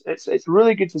it's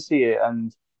really good to see it,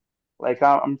 and like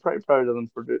I'm pretty proud of them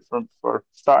for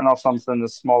starting off something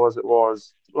as small as it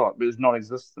was. Well, it was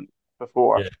non-existent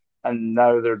before, Yeah. and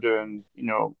now they're doing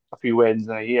a few weddings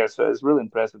in a year. So it's really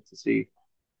impressive to see.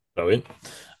 Brilliant.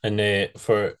 And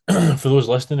for for those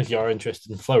listening, if you are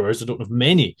interested in flowers, I don't have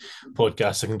many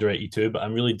podcasts I can direct you to, but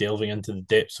I'm really delving into the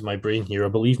depths of my brain here. I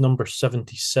believe number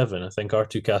 77, I think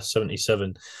R2Kast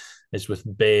 77 is with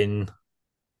Ben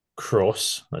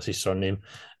Cross, that's his surname,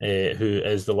 who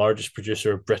is the largest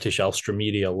producer of British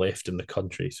Alstroemeria left in the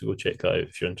country. So go check that out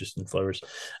if you're interested in flowers.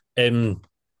 Um,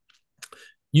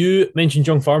 you mentioned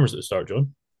young farmers at the start,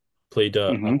 John. Played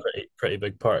a Hmm. pretty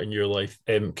big part in your life.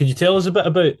 Could you tell us a bit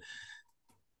about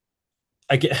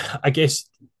I guess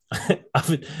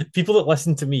people that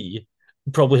listen to me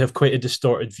probably have quite a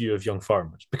distorted view of young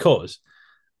farmers because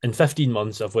in 15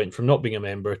 months I've went from not being a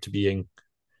member to being,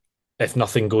 if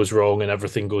nothing goes wrong and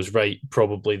everything goes right,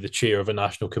 probably the chair of a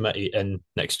national committee in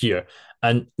next year,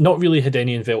 and not really had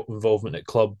any involvement at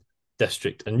club,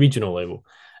 district, and regional level.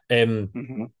 Um,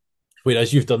 Hmm.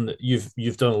 Whereas you've done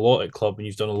a lot at club and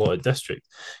you've done a lot at district.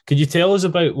 Could you tell us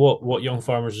about what Young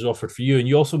Farmers has offered for you? And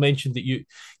you also mentioned that you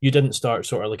didn't start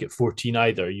sort of like at 14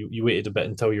 either. You waited a bit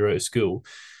until you were out of school.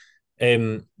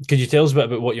 Could you tell us a bit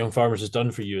about what Young Farmers has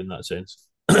done for you in that sense?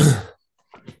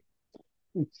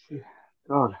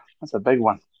 God, that's a big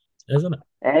one. Isn't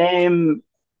it? Um,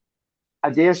 I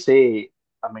dare say,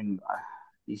 I mean,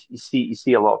 you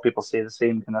see a lot of people say the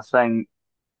same kind of thing,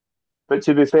 but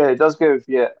to be fair, it does give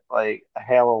you like a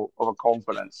hell of a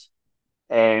confidence.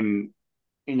 Um,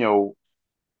 you know,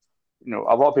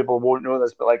 a lot of people won't know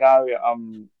this, but like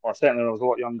or certainly when I was a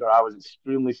lot younger, I was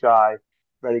extremely shy,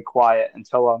 very quiet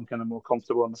until I'm kind of more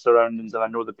comfortable in the surroundings and I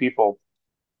know the people.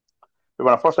 But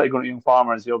when I first started going to Young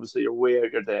Farmers, obviously you're way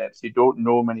out your depths. You don't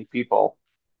know many people.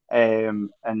 And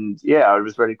yeah, I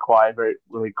was very quiet, very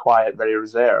really quiet, very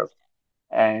reserved.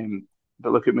 Um,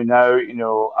 but look at me now.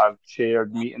 I've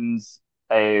chaired meetings.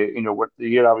 What the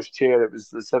year I was chair, it was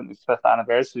the 75th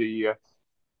anniversary year.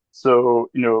 So,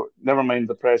 never mind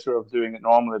the pressure of doing it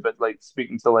normally, but like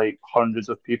speaking to like hundreds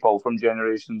of people from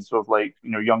generations of like,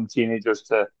 young teenagers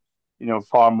to,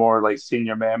 far more like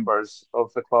senior members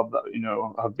of the club that,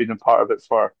 have been a part of it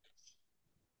for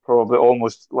probably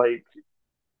almost like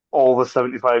all the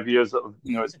 75 years that,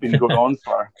 it's been going on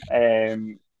for.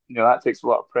 That takes a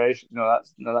lot of pressure.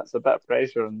 That's a bit of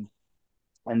pressure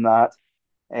in that.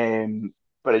 Um,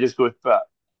 but it just goes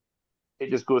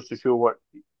to show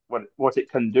what it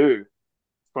can do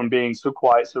from being so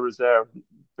quiet, so reserved,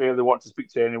 barely want to speak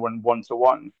to anyone one to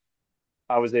one.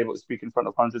 I was able to speak in front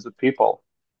of hundreds of people.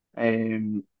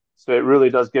 Um, so it really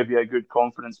does give you a good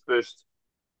confidence boost,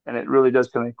 and it really does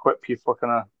kind of equip you for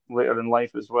kind of later in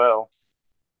life as well.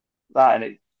 That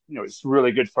and it's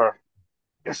really good for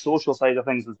your social side of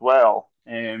things as well.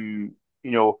 You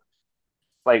know,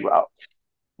 like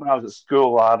when I was at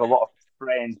school, I had a lot of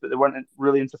friends, but they weren't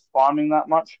really into farming that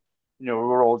much. We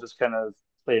were all just kind of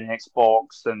playing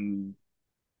Xbox and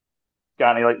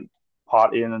getting like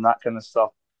partying and that kind of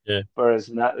stuff. Yeah. Whereas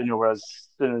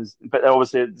but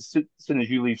obviously as soon as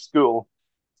you leave school,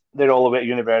 they're all away at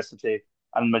university,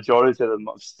 and the majority of them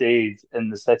have stayed in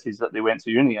the cities that they went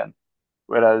to uni in.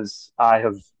 Whereas I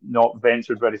have not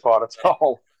ventured very far at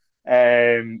all.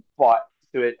 But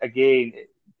so it again, it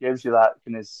gives you that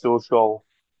kind of social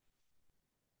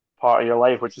part of your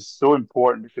life, which is so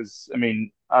important because I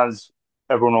mean, as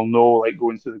everyone will know, like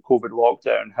going through the COVID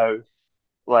lockdown, how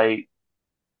like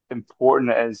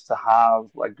important it is to have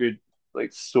like good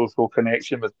like social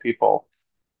connection with people.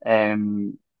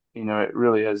 Um, it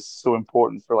really is so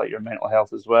important for like your mental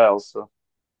health as well. So,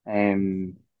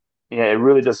 um, yeah, it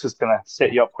really does just kind of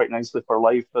set you up quite nicely for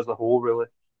life as a whole, really.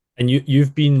 And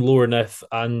you've been Lower Nith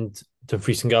and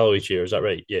Dumfries and Galloway chair, is that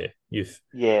right? Yeah. You've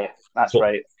Yeah, that's what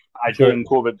right. I what during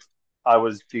COVID, I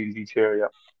was D&D chair. Yeah.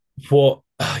 what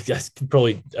that's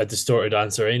probably a distorted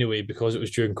answer anyway, because it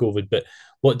was during COVID, but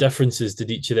what differences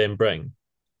did each of them bring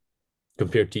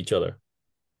compared to each other?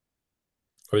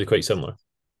 Or are they quite similar?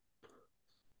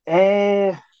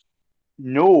 Uh,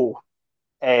 no.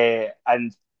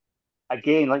 And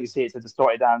again, like you say, it's a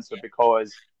distorted answer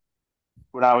because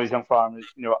when I was young farmers,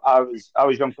 I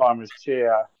was young farmers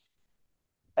chair,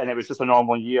 and it was just a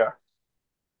normal year.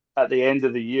 At the end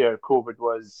of the year, COVID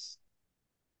was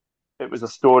it was a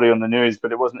story on the news,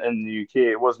 but it wasn't in the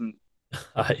UK. It wasn't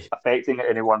Aye. affecting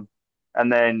anyone.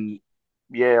 And then,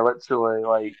 yeah, literally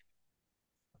like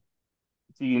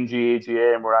D&G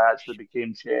AGM, where I actually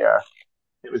became chair,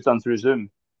 it was done through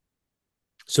Zoom.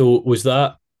 So was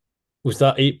that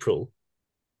April?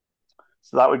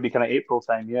 So that would be kind of April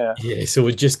time, yeah. Yeah, so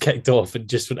it just kicked off and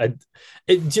just went.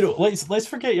 Let's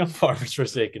forget young farmers for a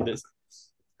second.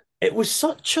 It was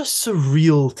such a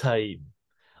surreal time.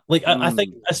 Like I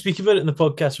think Mm. I speak about it in the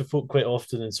podcast with folk quite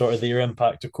often and sort of their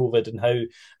impact of COVID and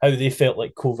how they felt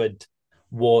like COVID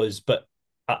was. But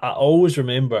I always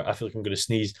remember. I feel like I'm going to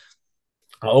sneeze.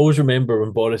 I always remember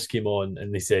when Boris came on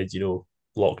and they said,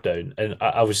 lockdown, and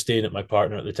I was staying at my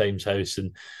partner at the time's house,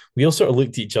 and we all sort of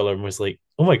looked at each other and was like,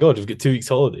 "Oh my god, we've got 2 weeks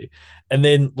holiday," and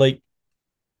then like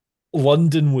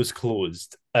London was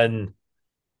closed and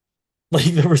like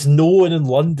there was no one in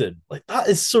London. Like that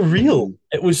is surreal. Mm.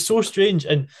 It was so strange.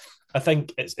 And I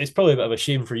think it's probably a bit of a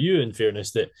shame for you, in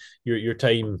fairness, that your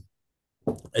time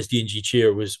as D&G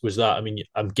chair was that. I mean,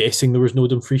 I'm guessing there was no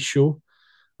Dumfries show.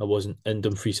 I wasn't in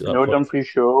Dumfries at that No point. Dumfries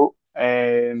show.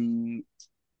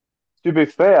 To be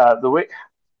fair, the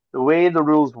way the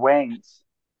rules went,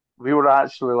 we were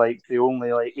actually like the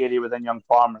only like area within Young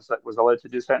Farmers that was allowed to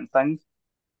do certain things.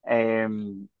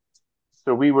 Um,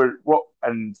 so we were what,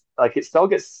 and like it still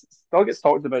gets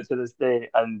talked about to this day.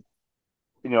 And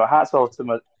hats off to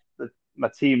my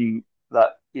team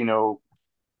that we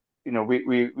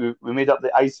made up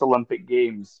the Ice Olympic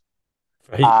Games,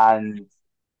 Right. and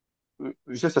it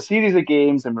was just a series of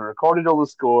games, and we recorded all the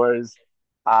scores,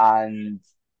 and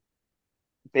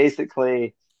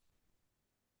basically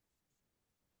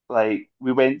like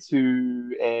we went to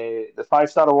the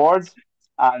 5-star awards,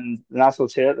 and the national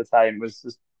chair at the time was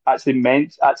just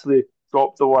actually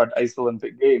dropped the word Ice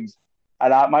Olympic Games,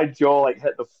 and my jaw like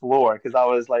hit the floor because I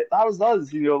was like, that was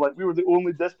us, like we were the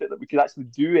only district that we could actually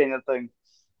do anything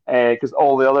because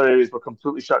all the other areas were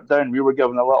completely shut down. We were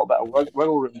given a little bit of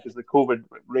wiggle room because the COVID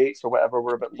rates or whatever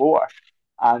were a bit lower.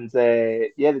 And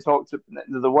yeah, they talked to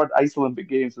the word Ice Olympic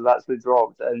Games was actually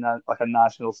dropped in like a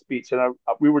national speech, and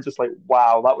we were just like,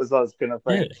 "Wow, that was us," kind of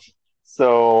Yeah. thing.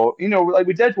 So like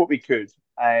we did what we could,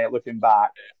 looking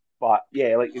back. But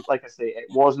yeah, like I say, it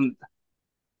wasn't.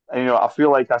 I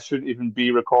feel like I shouldn't even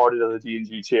be recorded as a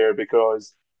D&G chair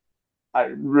because I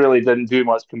really didn't do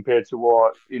much compared to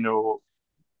what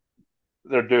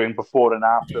they're doing before and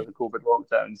after the COVID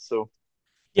lockdown. So,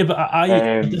 Yeah, but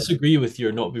I um, disagree with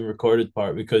your not being recorded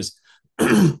part because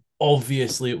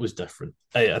obviously it was different.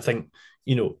 I think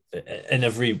in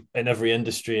every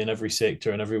industry, in every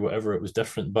sector, in every whatever, it was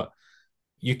different. But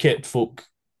you kept folk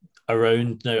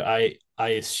around. Now I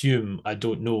assume, I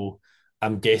don't know.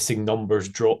 I'm guessing numbers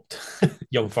dropped.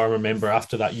 Young farmer member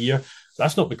after that year.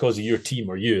 That's not because of your team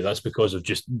or you. That's because of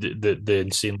just the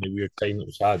insanely weird time that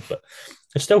was had. But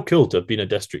it's still cool to have been a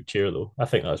district chair, though. I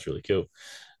think that's really cool.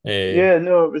 yeah,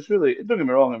 no, it was really. Don't get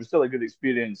me wrong, it was still a good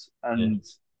experience. Yeah. And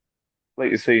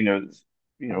like you say, you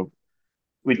know,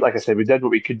 we like I said, we did what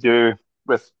we could do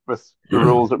with the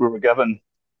rules that we were given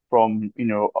from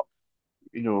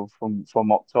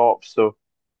from up top. So,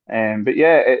 but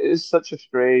yeah, it is such a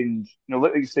strange.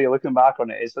 Like you say, looking back on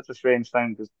it, it's such a strange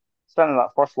thing because starting that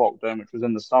first lockdown, which was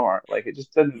in the summer, like it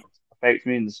just didn't affect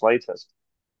me in the slightest.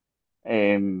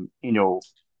 Um, you know,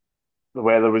 the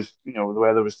weather was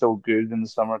still good in the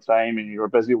summertime, and you were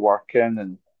busy working,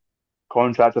 and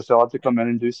contractors still had to come in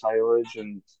and do silage,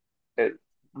 and it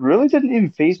really didn't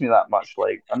even phase me that much.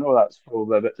 Like I know that's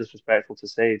probably a bit disrespectful to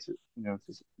say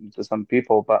to some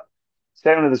people, but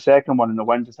certainly the second one in the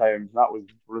winter time, that was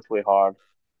brutally hard.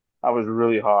 That was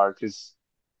really hard because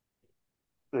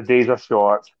the days are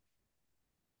short.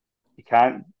 You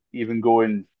can't even go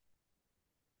a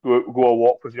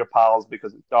walk with your pals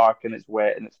because it's dark and it's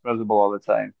wet and it's miserable all the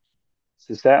time.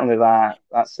 So certainly that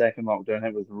second lockdown,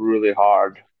 it was really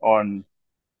hard on,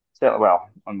 certainly, well,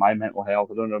 on my mental health.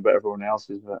 I don't know about everyone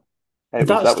else's, but Did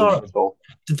that that was start? brutal.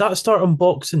 Did that start on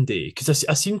Boxing Day? Because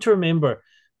I seem to remember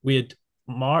we had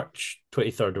March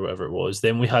 23rd or whatever it was.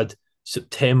 Then we had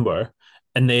September,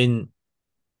 and then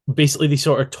basically they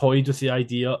sort of toyed with the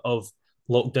idea of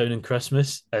lockdown and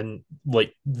Christmas, and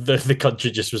like the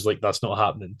country just was like, that's not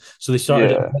happening. So they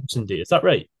started it on Yeah, Boxing Day. Is that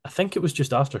right? I think it was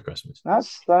just after Christmas. that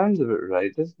sounds about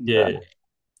right, doesn't it? Yeah,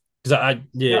 because I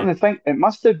yeah, Certainly think it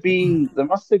must have been there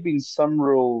must have been some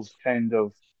rules kind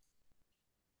of,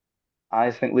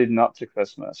 I think, leading up to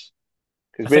Christmas.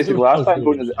 Because I think there was basically I still started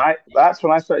going to rules. the I that's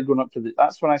when I started going up to the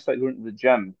that's when I started going to the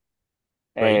gym.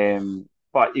 Right?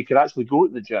 But you could actually go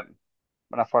to the gym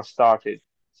when I first started.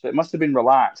 So it must have been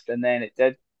relaxed, and then it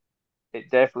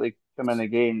definitely come in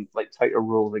again, like tighter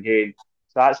rules again.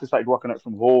 So I actually started working out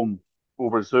from home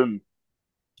over Zoom.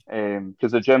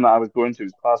 Because the gym that I was going to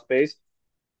was class based.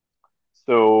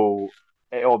 So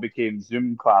it all became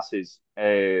Zoom classes,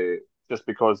 just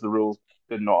because the rules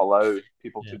did not allow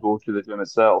people Yeah. to go to the gym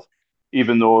itself,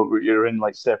 even though you're in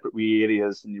like separate wee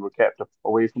areas and you were kept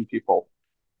away from people.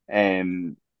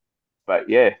 Um, but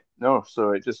yeah, no,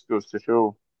 so it just goes to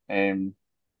show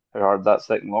how hard that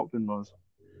second lockdown was.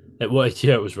 It was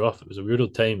yeah, it was rough. It was a weird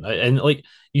old time. And like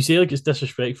you say, like it's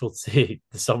disrespectful to say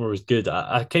the summer was good.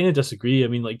 I kind of disagree. I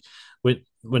mean, like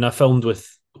when I filmed with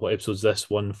what episode's this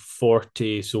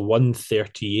 140, so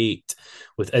 138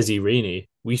 with Izzy Rainey,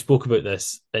 we spoke about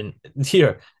this, and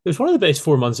here it was one of the best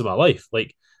 4 months of my life.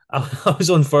 Like I was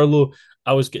on furlough.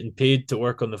 I was getting paid to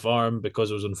work on the farm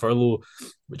because I was on furlough,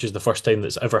 which is the first time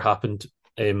that's ever happened.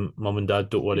 Mum and Dad,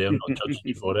 don't worry, I'm not judging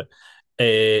you for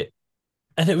it.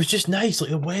 And it was just nice. Like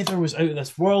the weather was out of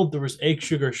this world. There was egg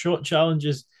sugar shot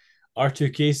challenges.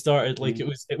 R2K started. Like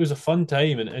it was a fun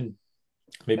time, and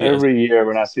maybe it is. Every year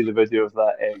when I see the video of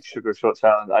that egg sugar shot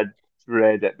challenge, I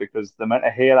dread it because the amount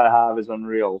of hair I have is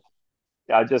unreal.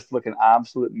 I just look an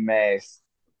absolute mess.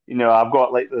 I've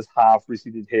got like this half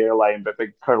receded hairline, but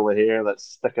big curly hair that's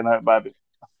sticking out by about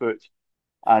a foot,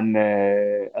 and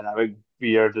a big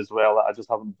beard as well that I just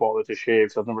haven't bothered to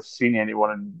shave. So I've never seen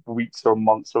anyone in weeks or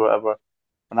months or whatever.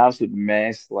 An absolute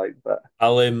mess, like, but I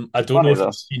it's don't know funny if though.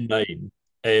 you've seen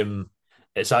mine.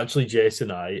 It's actually Jess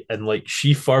and I, and like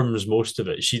she firms most of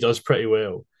it. She does pretty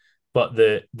well. But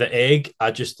the egg,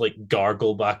 I just like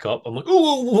gargle back up. I'm like,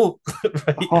 oh,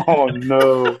 right. Oh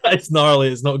no. It's gnarly.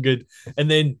 It's not good. And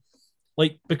then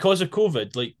like because of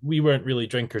COVID, like we weren't really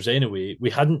drinkers anyway. We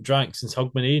hadn't drank since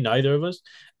Hogmanay, neither of us,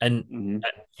 and Hmm.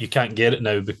 you can't get it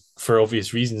now for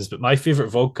obvious reasons. But my favorite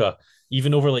vodka,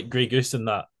 even over like Grey Goose and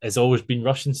that, has always been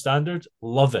Russian Standard.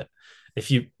 Love it.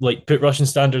 If you like put Russian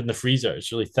Standard in the freezer,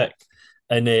 it's really thick.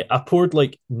 And I poured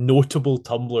like notable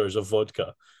tumblers of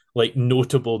vodka, like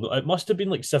notable. It must have been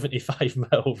like 75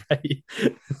 ml, right?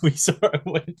 We sort of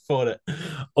went for it.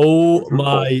 Oh Brutal.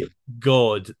 my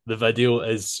God, the video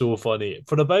is so funny.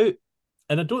 For about,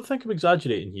 and I don't think I'm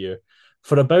exaggerating here,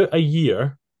 for about a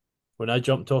year, when I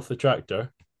jumped off the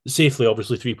tractor, safely,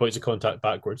 obviously, 3 points of contact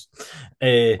backwards.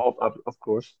 Uh, Of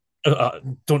course. I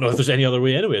don't know if there's any other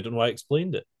way anyway. I don't know why I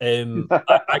explained it.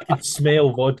 I could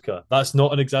smell vodka. That's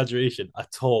not an exaggeration at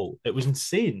all. It was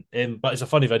insane. But it's a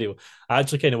funny video. I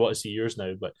actually kind of want to see yours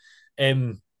now. But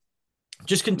um,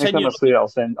 just Next time continue. I see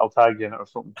it, I'll tag you in it or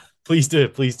something. Please do,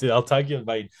 please do. I'll tag you in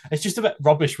mine. It's just a bit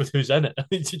rubbish with who's in it. I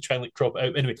need to try and like crop it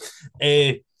out. Anyway,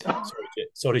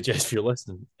 sorry, Jess, if you're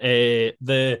listening.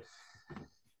 The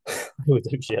who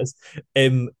doubt she is.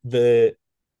 The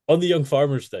on the young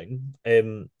farmers thing.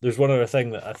 There's one other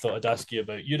thing that I thought I'd ask you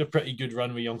about. You had a pretty good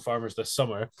run with young farmers this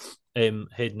summer.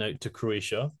 Heading out to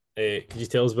Croatia. Could you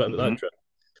tell us a bit about that Hmm. trip?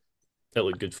 That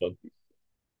looked good fun.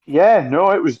 Yeah,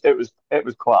 no, it was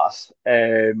class.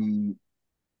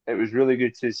 It was really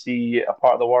good to see a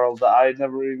part of the world that I had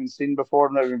never even seen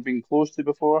before, never even been close to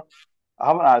before. I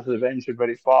haven't actually ventured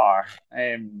very far.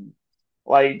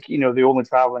 Like, the only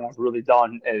traveling I've really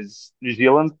done is New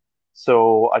Zealand.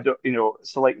 So I don't,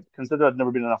 so like, consider I'd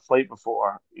never been on a flight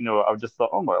before, I just thought,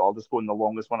 oh, well, I'll just go on the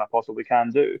longest one I possibly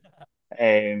can do.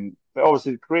 But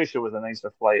obviously Croatia was a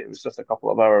nicer flight. It was just a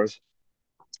couple of hours,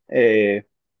 until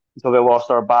they lost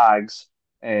our bags,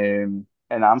 in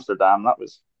Amsterdam. That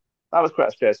was quite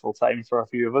a stressful time for a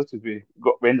few of us because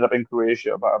we ended up in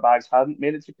Croatia, but our bags hadn't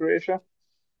made it to Croatia.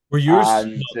 Were yours?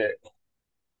 And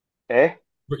eh,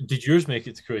 Did yours make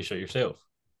it to Croatia yourself?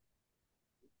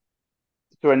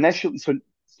 so initially, so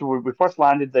we first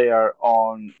landed there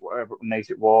on whatever night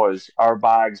it was. Our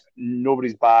bags,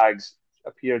 nobody's bags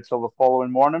appeared till the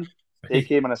following morning. They Right.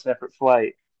 came on a separate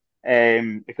flight,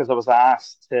 because I was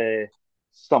asked to.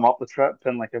 sum up the trip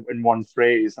in in one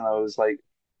phrase, and I was like,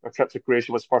 our trip to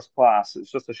Croatia was first class.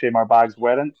 It's just a shame our bags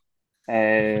weren't.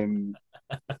 Um,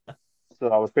 so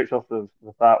I was picked off with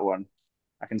that one.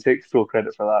 I can take full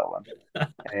credit for that one.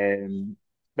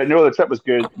 But no, the trip was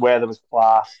good. Weather was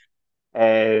class.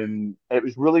 It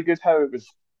was really good how it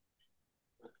was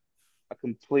a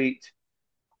complete.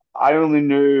 I only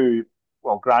knew,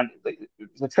 well, like, it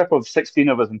was a trip of 16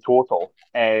 of us in total.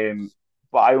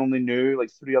 But I only knew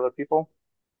like three other people.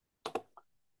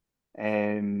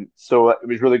 So it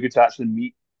was really good to actually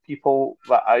meet people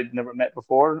that I'd never met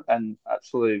before and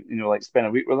actually, like spend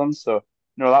a week with them. So,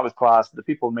 that was class. The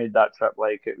people made that trip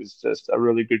like it was just a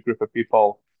really good group of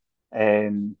people.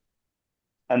 Um,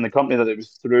 and the company that it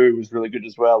was through was really good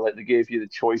as well. Like they gave you the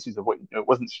choices of what, it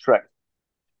wasn't strict.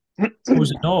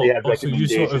 Was it They not? had Oh, so you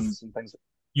sort of recommendations and things.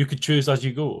 you could choose as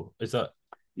you go. Is that?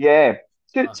 Yeah,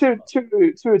 to Ah, to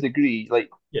to a degree, like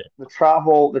yeah, the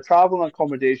travel and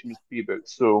accommodation was pre-booked.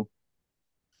 So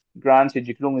granted,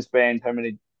 you could only spend how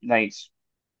many nights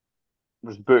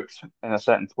was booked in a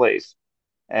certain place.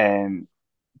 Um,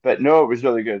 but no, it was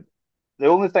really good. The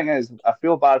only thing is, I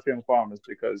feel bad for young farmers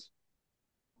because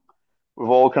we've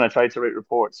all kind of tried to write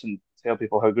reports and tell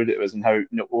people how good it was and how,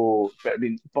 but I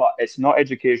mean, but it's not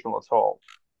educational at all.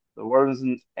 There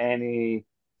wasn't any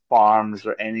farms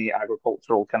or any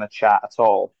agricultural kind of chat at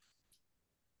all,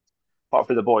 apart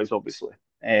from the boys, obviously.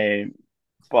 Um,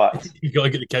 but you got to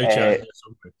get the cow chat uh, in there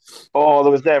somewhere. oh,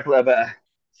 there was definitely a bit of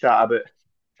chat about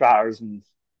tratters and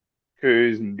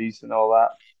coos and beasts and all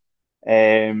that.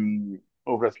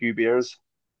 Over a few beers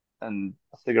and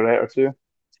a cigarette or two.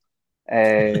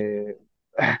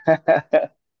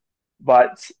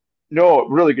 But no,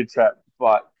 really good trip.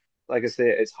 But like I say,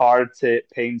 it's hard to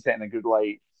paint it in a good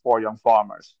light for young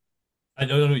farmers. I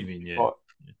know what you mean. Yeah, But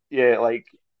yeah, like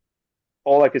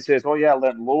all I could say is, oh yeah, I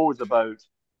learned loads about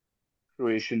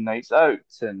Croatian nights out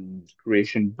and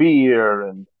Croatian beer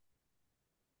and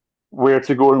where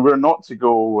to go and where not to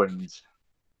go. And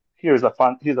here's a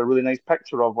really nice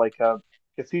picture of like a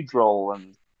cathedral.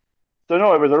 And so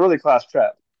no, it was a really class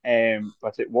trip.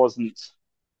 But it wasn't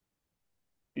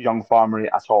young farmery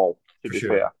at all, to for be sure.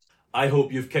 fair. I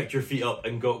hope you've kicked your feet up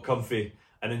and got comfy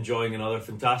and enjoying another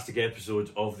fantastic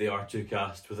episode of the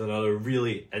R2Kast with another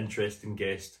really interesting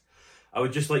guest. I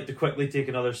would just like to quickly take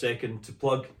another second to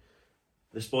plug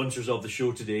the sponsors of the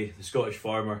show today, the Scottish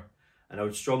Farmer, and I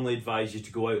would strongly advise you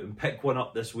to go out and pick one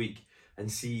up this week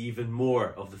and see even more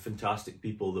of the fantastic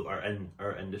people that are in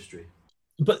our industry.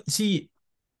 But see,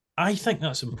 I think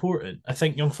that's important. I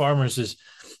think young farmers is,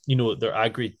 their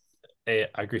agri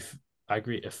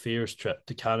agri affairs trip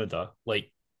to Canada,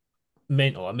 like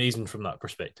mental, amazing from that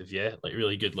perspective. Yeah, like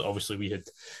really good. Like, obviously, we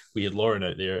had Lauren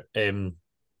out there,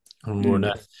 from Mm.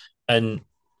 Lauren, and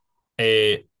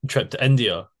a trip to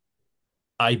India.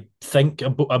 I think a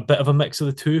bit of a mix of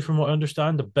the two, from what I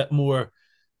understand. A bit more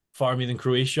farmy than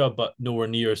Croatia, but nowhere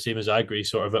near same as Agri.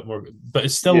 Sort of a bit more, but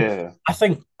it's still. Yeah, I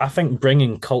think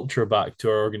bringing culture back to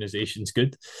our organisation is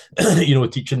good.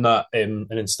 Teaching that,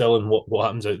 and instilling what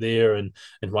happens out there, and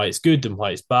why it's good and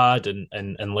why it's bad, and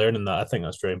learning that. I think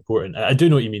that's very important. I do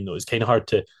know what you mean, though. It's kind of hard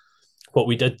to. What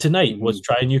we did tonight was hmm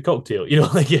try a new cocktail.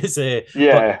 Like it's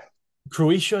but yeah,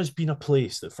 Croatia has been a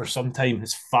place that for some time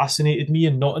has fascinated me,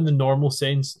 and not in the normal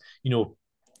sense.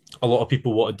 A lot of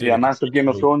people want to do yeah. the Massive Game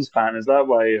of conventional. Thrones fan. Is that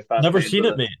why you're Never fascinated seen with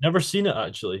it, it? mate. Never seen it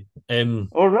actually.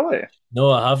 Oh, really?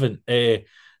 No, I haven't.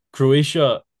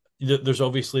 Croatia. There's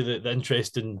obviously the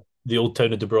interest in the old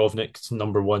town of Dubrovnik. It's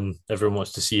number one. Everyone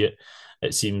wants to see it.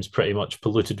 It seems pretty much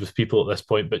polluted with people at this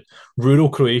point, but rural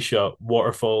Croatia,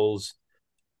 waterfalls,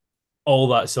 all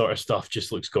that sort of stuff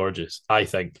just looks gorgeous. I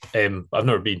think. I've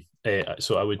never been,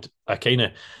 so I would.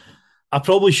 I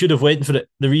probably should have went for it.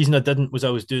 The reason I didn't was I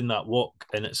was doing that walk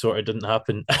and it sort of didn't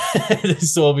happen.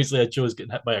 So obviously I chose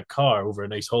getting hit by a car over a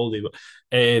nice holiday. But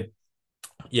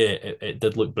yeah, it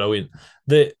did look brilliant.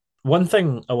 The one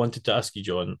thing I wanted to ask you,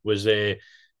 John, was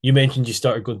you mentioned you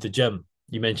started going to the gym.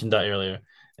 You mentioned that earlier.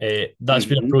 That's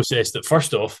been a Hmm process that,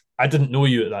 first off, I didn't know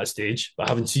you at that stage, but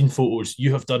having seen photos,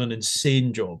 you have done an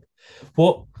insane job.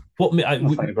 What what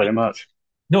Well, thank you very much.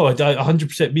 no, I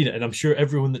 100% mean it, and I'm sure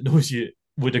everyone that knows you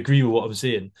would agree with what I'm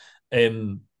saying.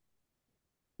 Um,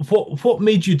 what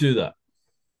made you do that?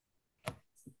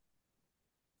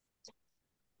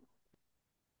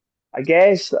 I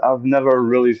guess I've never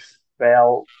really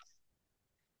felt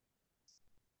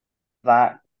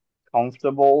that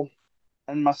comfortable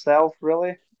in myself,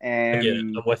 really. I get it.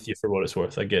 I'm with you for what it's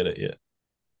worth. I get it. Yeah.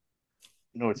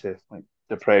 No to like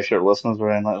the pressure listeners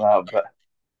or anything like that, but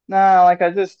nah, like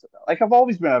I've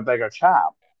always been a bigger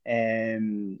chap,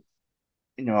 and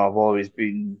I've always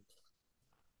been.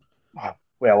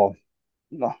 well,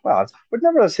 no, well, I would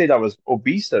never have said I was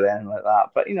obese or anything like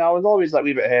that, but I was always like a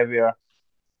wee bit heavier.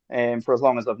 And for as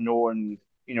long as I've known,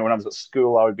 when I was at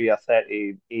school, I would be a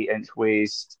 38-inch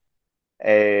waist,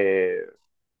 uh,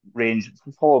 range,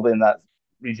 probably in that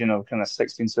region of kind of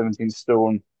 16, 17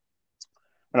 stone.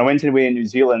 When I went away in New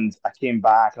Zealand, I came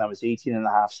back and I was 18 and a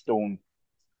half stone,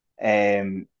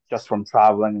 just from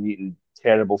traveling and eating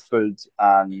terrible food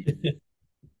and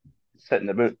sitting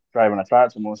about driving a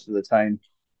tractor most of the time.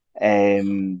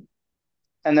 Um,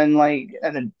 and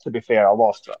then to be fair, I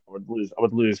lost it. I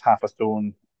would lose half a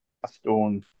stone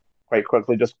quite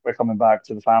quickly just by coming back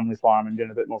to the family farm and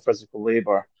doing a bit more physical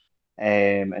labor,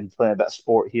 and playing a bit of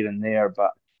sport here and there.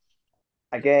 But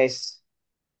I guess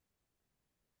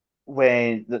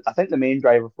I think the main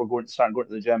driver for starting going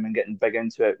to the gym and getting big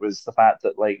into it was the fact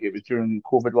that like it was during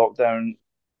COVID lockdown,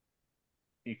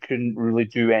 you couldn't really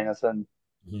do anything.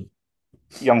 Mhm.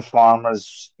 Young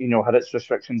farmers, had its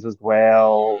restrictions as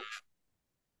well,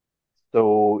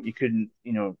 so you couldn't,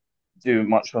 do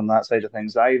much on that side of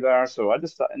things either. So I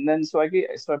just thought, and then so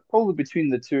probably between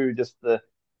the two, just what,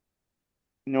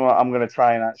 I'm going to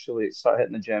try and actually start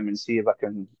hitting the gym and see if I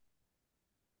can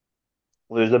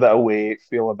lose a bit of weight,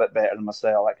 feel a bit better in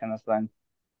myself, that kind of thing.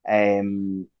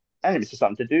 And it was just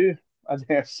something to do, I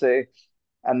dare say.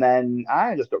 And then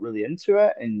I just got really into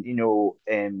it,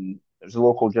 and there's a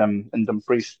local gym in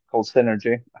Dumfries called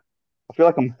Synergy. I feel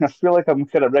like I'm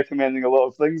kind of recommending a lot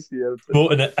of things here.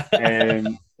 Voting it.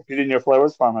 If you're in your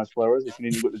flowers, farmhouse flowers. If you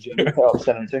need to go to the gym, hit up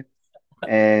Synergy.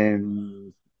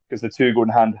 Because the two go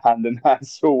hand in hand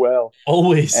so well.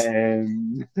 Always.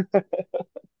 Um,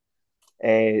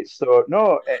 so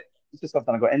no, it's just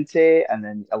something I got into, and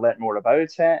then I learned more about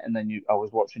it, and then I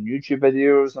was watching YouTube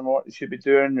videos on what you should be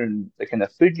doing and the kind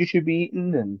of food you should be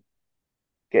eating and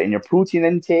getting your protein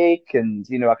intake, and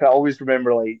I can always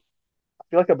remember like I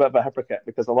feel like a bit of a hypocrite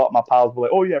because a lot of my pals were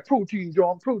like, "Oh yeah, protein,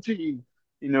 John, protein."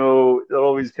 They're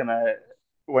always kind of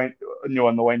went,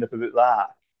 on the wind up about that.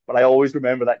 But I always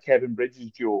remember that Kevin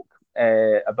Bridges joke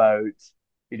about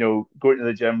going to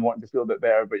the gym, wanting to feel a bit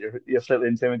better, but you're slightly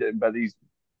intimidated by these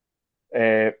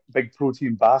big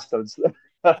protein bastards.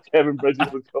 Kevin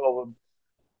Bridges would call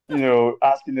them.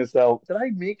 Asking yourself, did I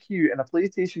make you in a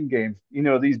PlayStation game?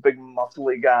 These big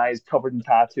muscly guys covered in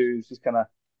tattoos, just kind of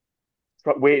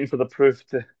waiting for the proof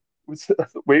to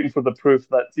waiting for the proof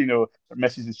that their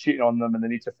missus is cheating on them and they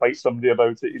need to fight somebody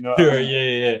about it. You know what I Sure, mean? yeah,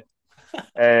 yeah, yeah.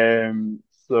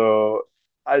 So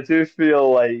I do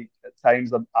feel like at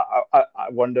times I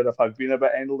wonder if I've been a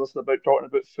bit endless about talking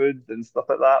about food and stuff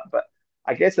like that. But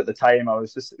I guess at the time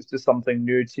it's just something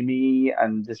new to me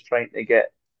and just trying to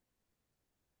get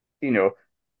you know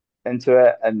into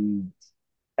it, and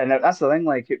that's the thing.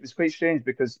 Like it was quite strange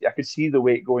because I could see the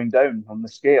weight going down on the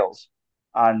scales,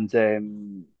 and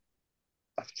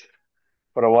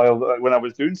for a while when I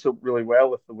was doing so really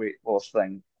well with the weight loss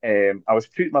thing, I was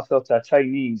treating myself to a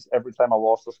Chinese every time I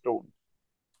lost a stone.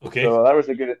 Okay. So that was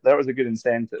a good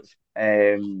incentive.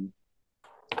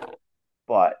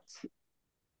 But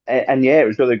and yeah, it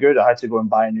was really good. I had to go and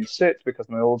buy a new suit because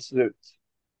my old suit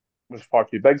was far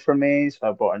too big for me, so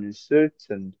I bought a new suit,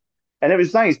 and it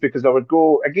was nice because I would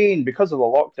go again because of the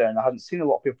lockdown. I hadn't seen a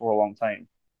lot of people for a long time,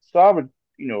 so I would,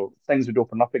 things would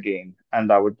open up again,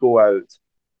 and I would go out,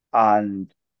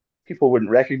 and people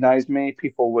wouldn't recognize me.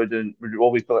 People would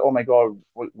always be like, "Oh my God,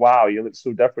 wow, you look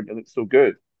so different. You look so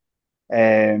good."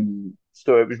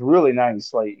 So it was really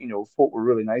nice. Like, folk were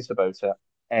really nice about it.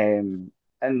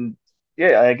 And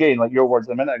yeah, again, like your words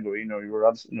a minute ago, you were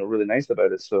absolutely, really nice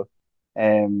about it. So,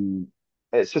 um,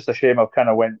 it's just a shame I've kind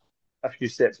of went a few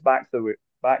steps back the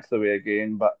way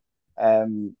again, but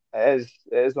it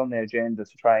is on the agenda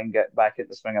to try and get back into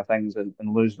the swing of things and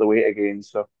lose the weight again.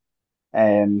 So,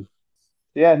 um,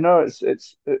 yeah, no, it's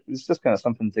just kind of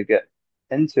something to get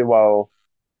into while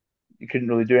you couldn't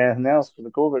really do anything else for the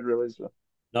COVID, really. So.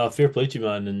 No, fair play to you,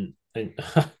 man. And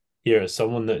here, as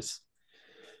someone that's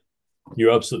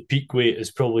your absolute peak weight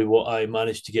is probably what I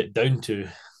managed to get down to.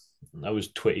 I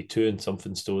was 22 and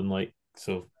something stone, like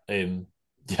so. Yeah,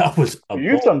 I was Well,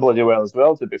 you've abroad. done bloody well as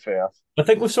well, to be fair. I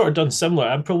think we've sort of done similar.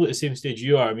 I'm probably at the same stage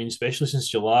you are. I mean, especially since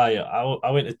July.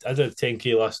 I did a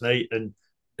 10K last night, and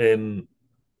um,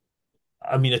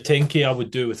 I mean a 10K I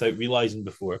would do without realizing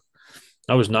before.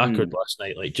 I was knackered Mm, last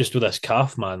night, like just with this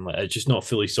calf, man. Like it's just not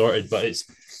fully sorted, but it's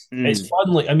mm,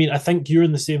 fun. Like I mean, I think you're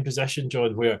in the same position,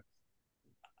 John, where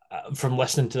from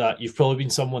listening to that, you've probably been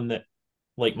someone that,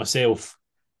 like myself,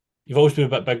 you've always been a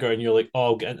bit bigger, and you're like, oh,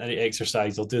 I'll get into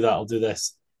exercise, I'll do that, I'll do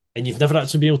this, and you've never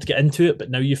actually been able to get into it, but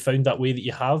now you've found that way that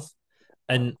you have,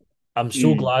 and I'm so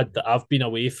mm, glad that I've been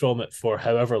away from it for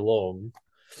however long,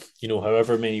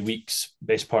 however many weeks,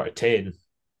 best part of 10,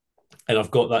 and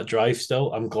I've got that drive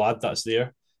still. I'm glad that's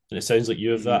there. And it sounds like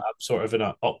you have that. Mm. I'm sort of in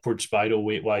an upward spiral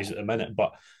weight wise at the minute,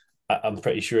 but I'm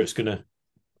pretty sure it's going to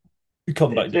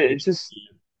come back down. It's just,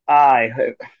 aye.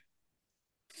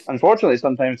 Unfortunately,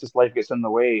 sometimes just life gets in the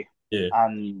way, Yeah.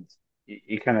 and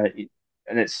you kind of,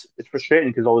 and it's frustrating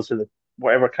because obviously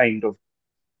whatever kind of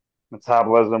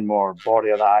metabolism or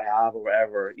body that I have or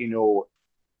whatever, you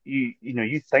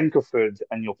think of food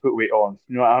and you'll put weight on.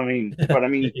 You know what I mean? But I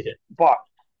mean, Yeah. but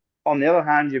on the other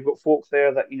hand, you've got folks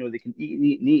there that they can eat and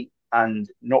eat and eat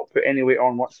and not put any weight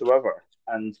on whatsoever.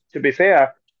 And to be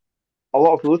fair, a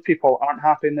lot of those people aren't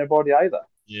happy in their body either.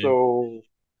 Yeah. So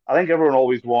I think everyone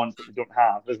always wants what they don't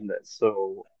have, isn't it?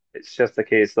 So it's just a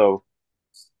case of,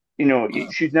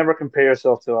 you should never compare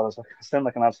yourself to others. I sound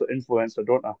like an absolute influencer,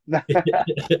 don't I?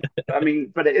 I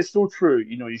mean, but it is so true.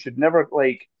 You should never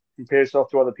like compare yourself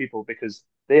to other people because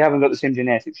they haven't got the same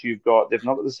genetics you've got. They've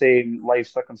not got the same life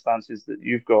circumstances that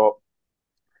you've got.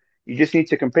 You just need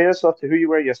to compare yourself to who you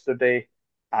were yesterday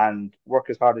and work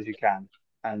as hard as you can.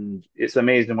 And it's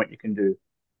amazing what you can do.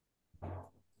 Man,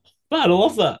 I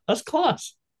love that. That's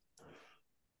class.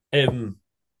 Um,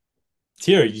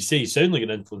 Here, you say you sound like an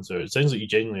influencer. It sounds like you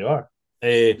genuinely are.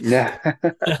 Yeah,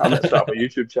 I might start up a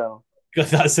YouTube channel.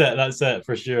 That's it. That's it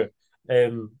for sure.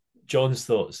 Um, John's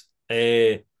thoughts.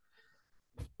 Dear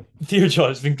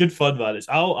John, it's been good fun, man.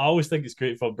 I always think it's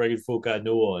great fun bringing folk I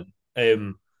know on,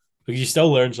 because you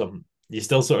still learn something. You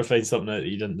still sort of find something out that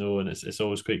you didn't know, and it's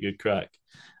always quite good crack.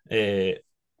 Uh,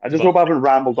 I just but hope I haven't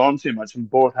rambled on too much and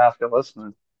bored half your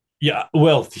listeners. Yeah,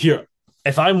 well, here,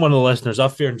 if I'm one of the listeners,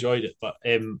 I've fair enjoyed it, but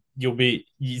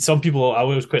some people, I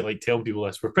always quite like telling people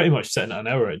this. We're pretty much sitting at an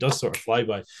hour. It does sort of fly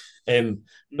by. But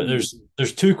Mm.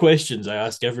 there's two questions I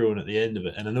ask everyone at the end of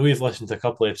it, and I know you've listened to a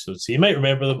couple of episodes, so you might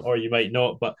remember them or you might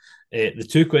not. But the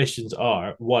two questions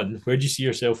are: one, where do you see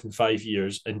yourself in 5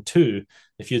 years? And two,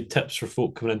 if you had tips for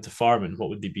folk coming into farming, what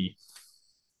would they be?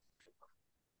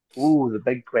 Ooh, the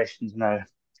big questions now.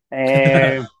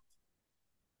 Um,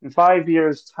 in 5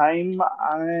 years' time,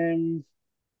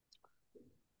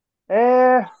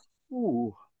 uh,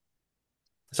 ooh,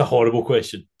 It's a horrible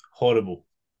question. Horrible.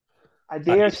 I I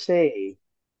dare say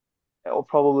it'll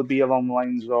probably be along the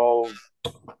lines of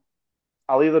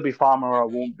I'll either be farmer or I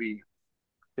won't be,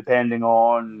 depending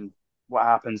on what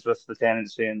happens with the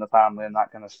tenancy and the family and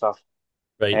that kind of stuff.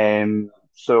 right.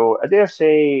 So I dare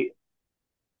say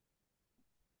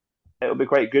it'll be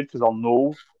quite good because I'll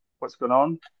know what's going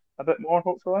on a bit more,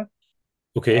 hopefully.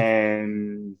 Okay.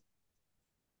 Um,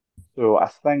 so I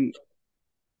think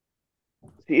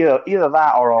either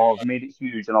that or I'll have made it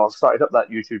huge and I'll have started up that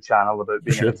YouTube channel about For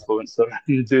being an sure. influencer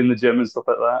and doing the gym and stuff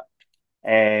like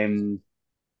that. Um,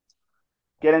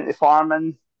 get into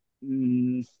farming.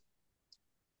 Mm,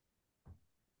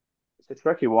 it's a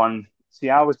tricky one. See,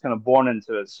 I was kind of born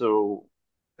into it, so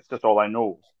it's just all I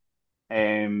know.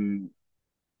 Um,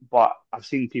 but I've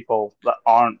seen people that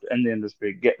aren't in the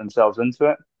industry get themselves into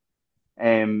it.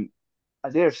 Um, I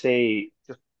dare say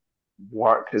just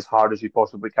work as hard as you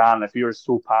possibly can. If you're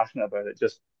so passionate about it,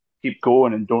 just keep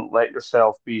going and don't let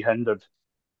yourself be hindered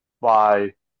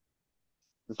by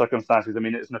the circumstances. I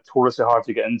mean, it's notoriously hard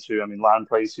to get into. I mean, land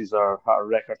prices are at a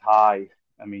record high.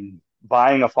 I mean,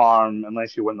 buying a farm,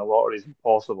 unless you win the lottery, is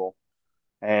impossible.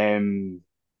 Um,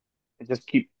 just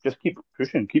keep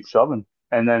pushing, keep shoving.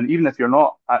 And then even if you're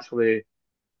not actually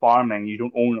farming, you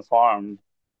don't own a farm,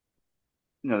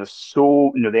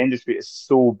 the industry is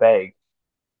so big,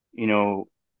 you know,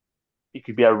 you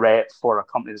could be a rep for a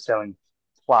company that's selling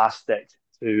plastic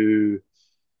to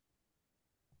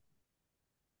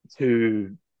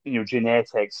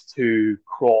genetics to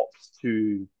crops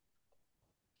to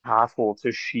cattle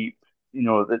to sheep.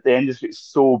 The industry is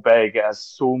so big, it has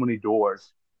so many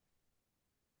doors.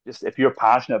 Just if you're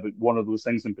passionate about one of those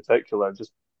things in particular,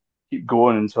 just keep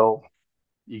going until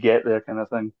you get there, kind of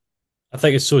thing. I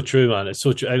think it's so true, man. It's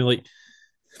so true. I mean, like,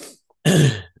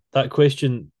 that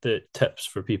question, the tips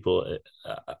for people,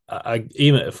 I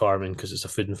aim it at farming because it's a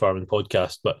food and farming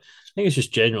podcast, but I think it's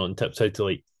just general and tips how to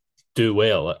like do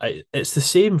well. It's the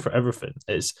same for everything.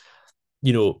 It's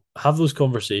have those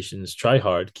conversations, try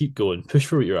hard, keep going, push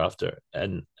for what you're after,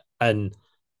 and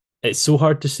it's so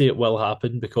hard to say it will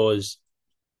happen because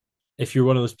if you're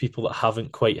one of those people that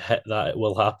haven't quite hit that it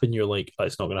will happen, you're like, oh,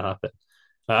 it's not going to happen.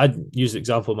 I'd use the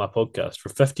example of my podcast. For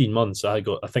 15 months, I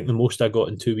think the most I got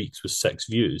in 2 weeks was 6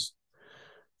 views.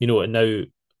 And now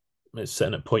it's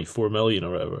sitting at 0.4 million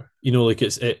or whatever. Like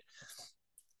it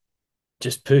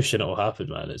just push and it'll happen,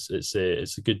 man. It's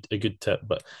a good tip.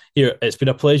 But here, it's been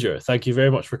a pleasure. Thank you very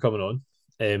much for coming on.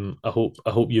 I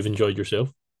hope you've enjoyed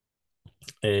yourself.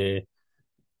 Uh,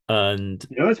 And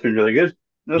It's been really good.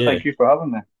 No, yeah, thank you for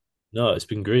having me. no, it's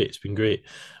been great. It's been great.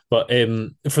 But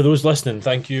for those listening,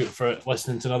 thank you for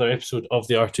listening to another episode of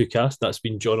the R2Kast. That's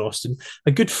been John Austin,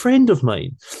 a good friend of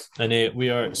mine. And we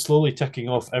are slowly ticking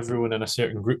off everyone in a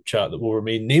certain group chat that will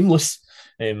remain nameless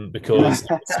because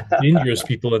there's some dangerous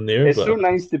people in there. It's But so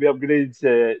nice to be upgraded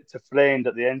to friend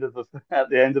at the end of the at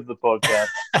the end of the podcast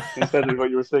instead of what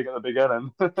you were saying at the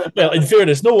beginning. well, in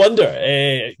fairness, no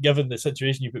wonder, given the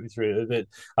situation you put me through, that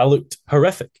I looked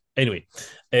horrific. Anyway,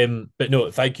 but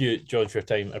no, thank you, John, for your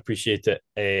time. I appreciate it,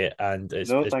 and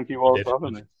No, it's thank you been a all good for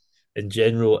having episode me. in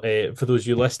general. For those of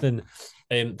you listening,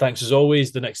 thanks as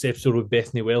always. The next episode with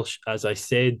Bethany Welsh, as I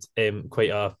said, quite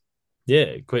a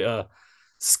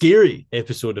scary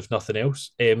episode, if nothing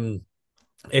else.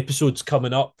 Episodes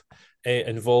coming up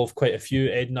involve quite a few.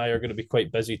 Ed and I are going to be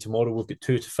quite busy tomorrow. We've got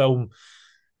two to film.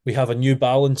 We have a New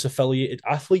Balance affiliated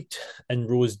athlete in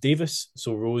Rose Davis.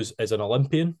 So Rose is an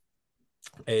Olympian.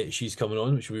 She's coming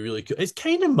on, which will be really cool. It's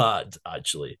kind of mad,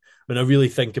 actually, when I really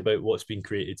think about what's been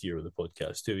created here with the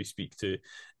podcast, who we speak to.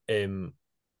 Um,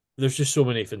 there's just so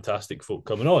many fantastic folk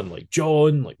coming on, like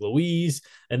John, like Louise,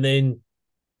 and then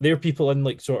there are people in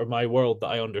like sort of my world that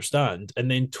I understand, and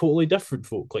then totally different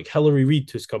folk, like Hilary Reid,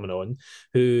 who's coming on,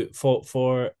 who fought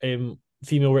for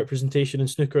female representation in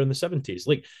snooker in the 70s.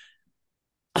 Like,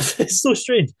 it's so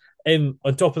strange. On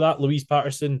top of that, Louise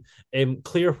Patterson,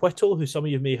 Claire Whittle, who some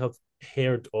of you may have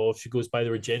heard of, she goes by the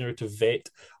regenerative vet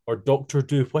or Dr.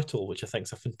 Do Whittle, which I think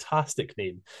is a fantastic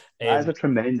name. That is Um, a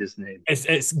tremendous name.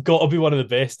 it's got to be one of the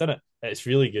best, isn't it? It's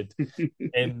really good.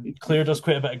 Claire does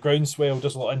quite a bit of groundswell,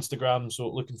 does a lot of Instagram, so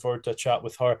looking forward to a chat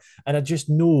with her. And I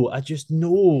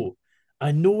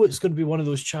know it's going to be one of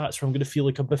those chats where I'm going to feel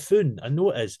like a buffoon. I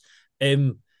know it is.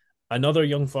 Another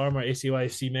young farmer,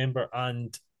 SAYFC member,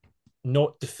 and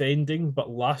not defending, but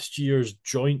last year's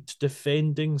joint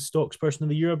defending Stocks Person of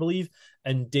the Year, I believe,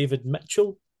 and David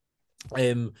Mitchell.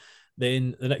 Um,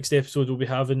 then the next episode we'll be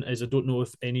having is, I don't know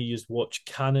if any of you watch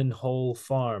Cannon Hall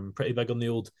Farm, pretty big on the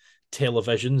old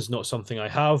televisions, not something I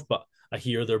have, but I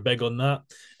hear they're big on that.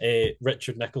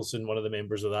 Richard Nicholson, one of the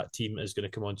members of that team, is going to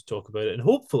come on to talk about it. And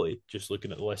hopefully, just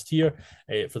looking at the list here,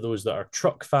 for those that are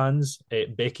truck fans,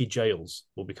 Becky Giles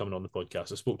will be coming on the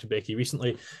podcast. I spoke to Becky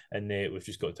recently, and we've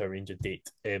just got to arrange a date.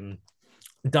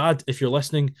 Dad, if you're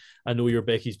listening, I know you're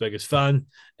Becky's biggest fan.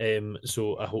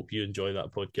 So I hope you enjoy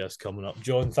that podcast coming up.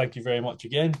 John, thank you very much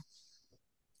again.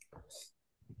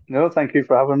 No, thank you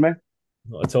for having me.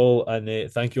 Not at all.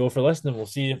 And thank you all for listening. We'll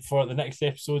see you for the next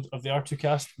episode of the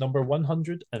R2Kast number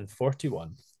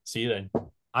 141. See you then.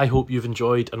 I hope you've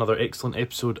enjoyed another excellent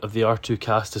episode of the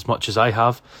R2Kast as much as I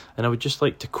have. And I would just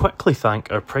like to quickly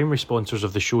thank our primary sponsors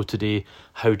of the show today,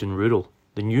 Howden Rural,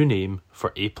 the new name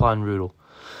for A-Plan Rural.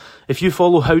 If you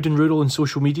follow Howden Rural on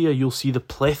social media, you'll see the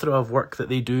plethora of work that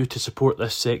they do to support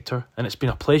this sector, and it's been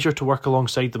a pleasure to work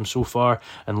alongside them so far,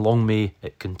 and long may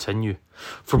it continue.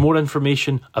 For more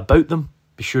information about them,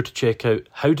 be sure to check out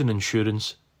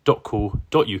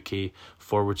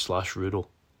howdeninsurance.co.uk/rural,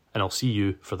 and I'll see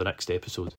you for the next episode.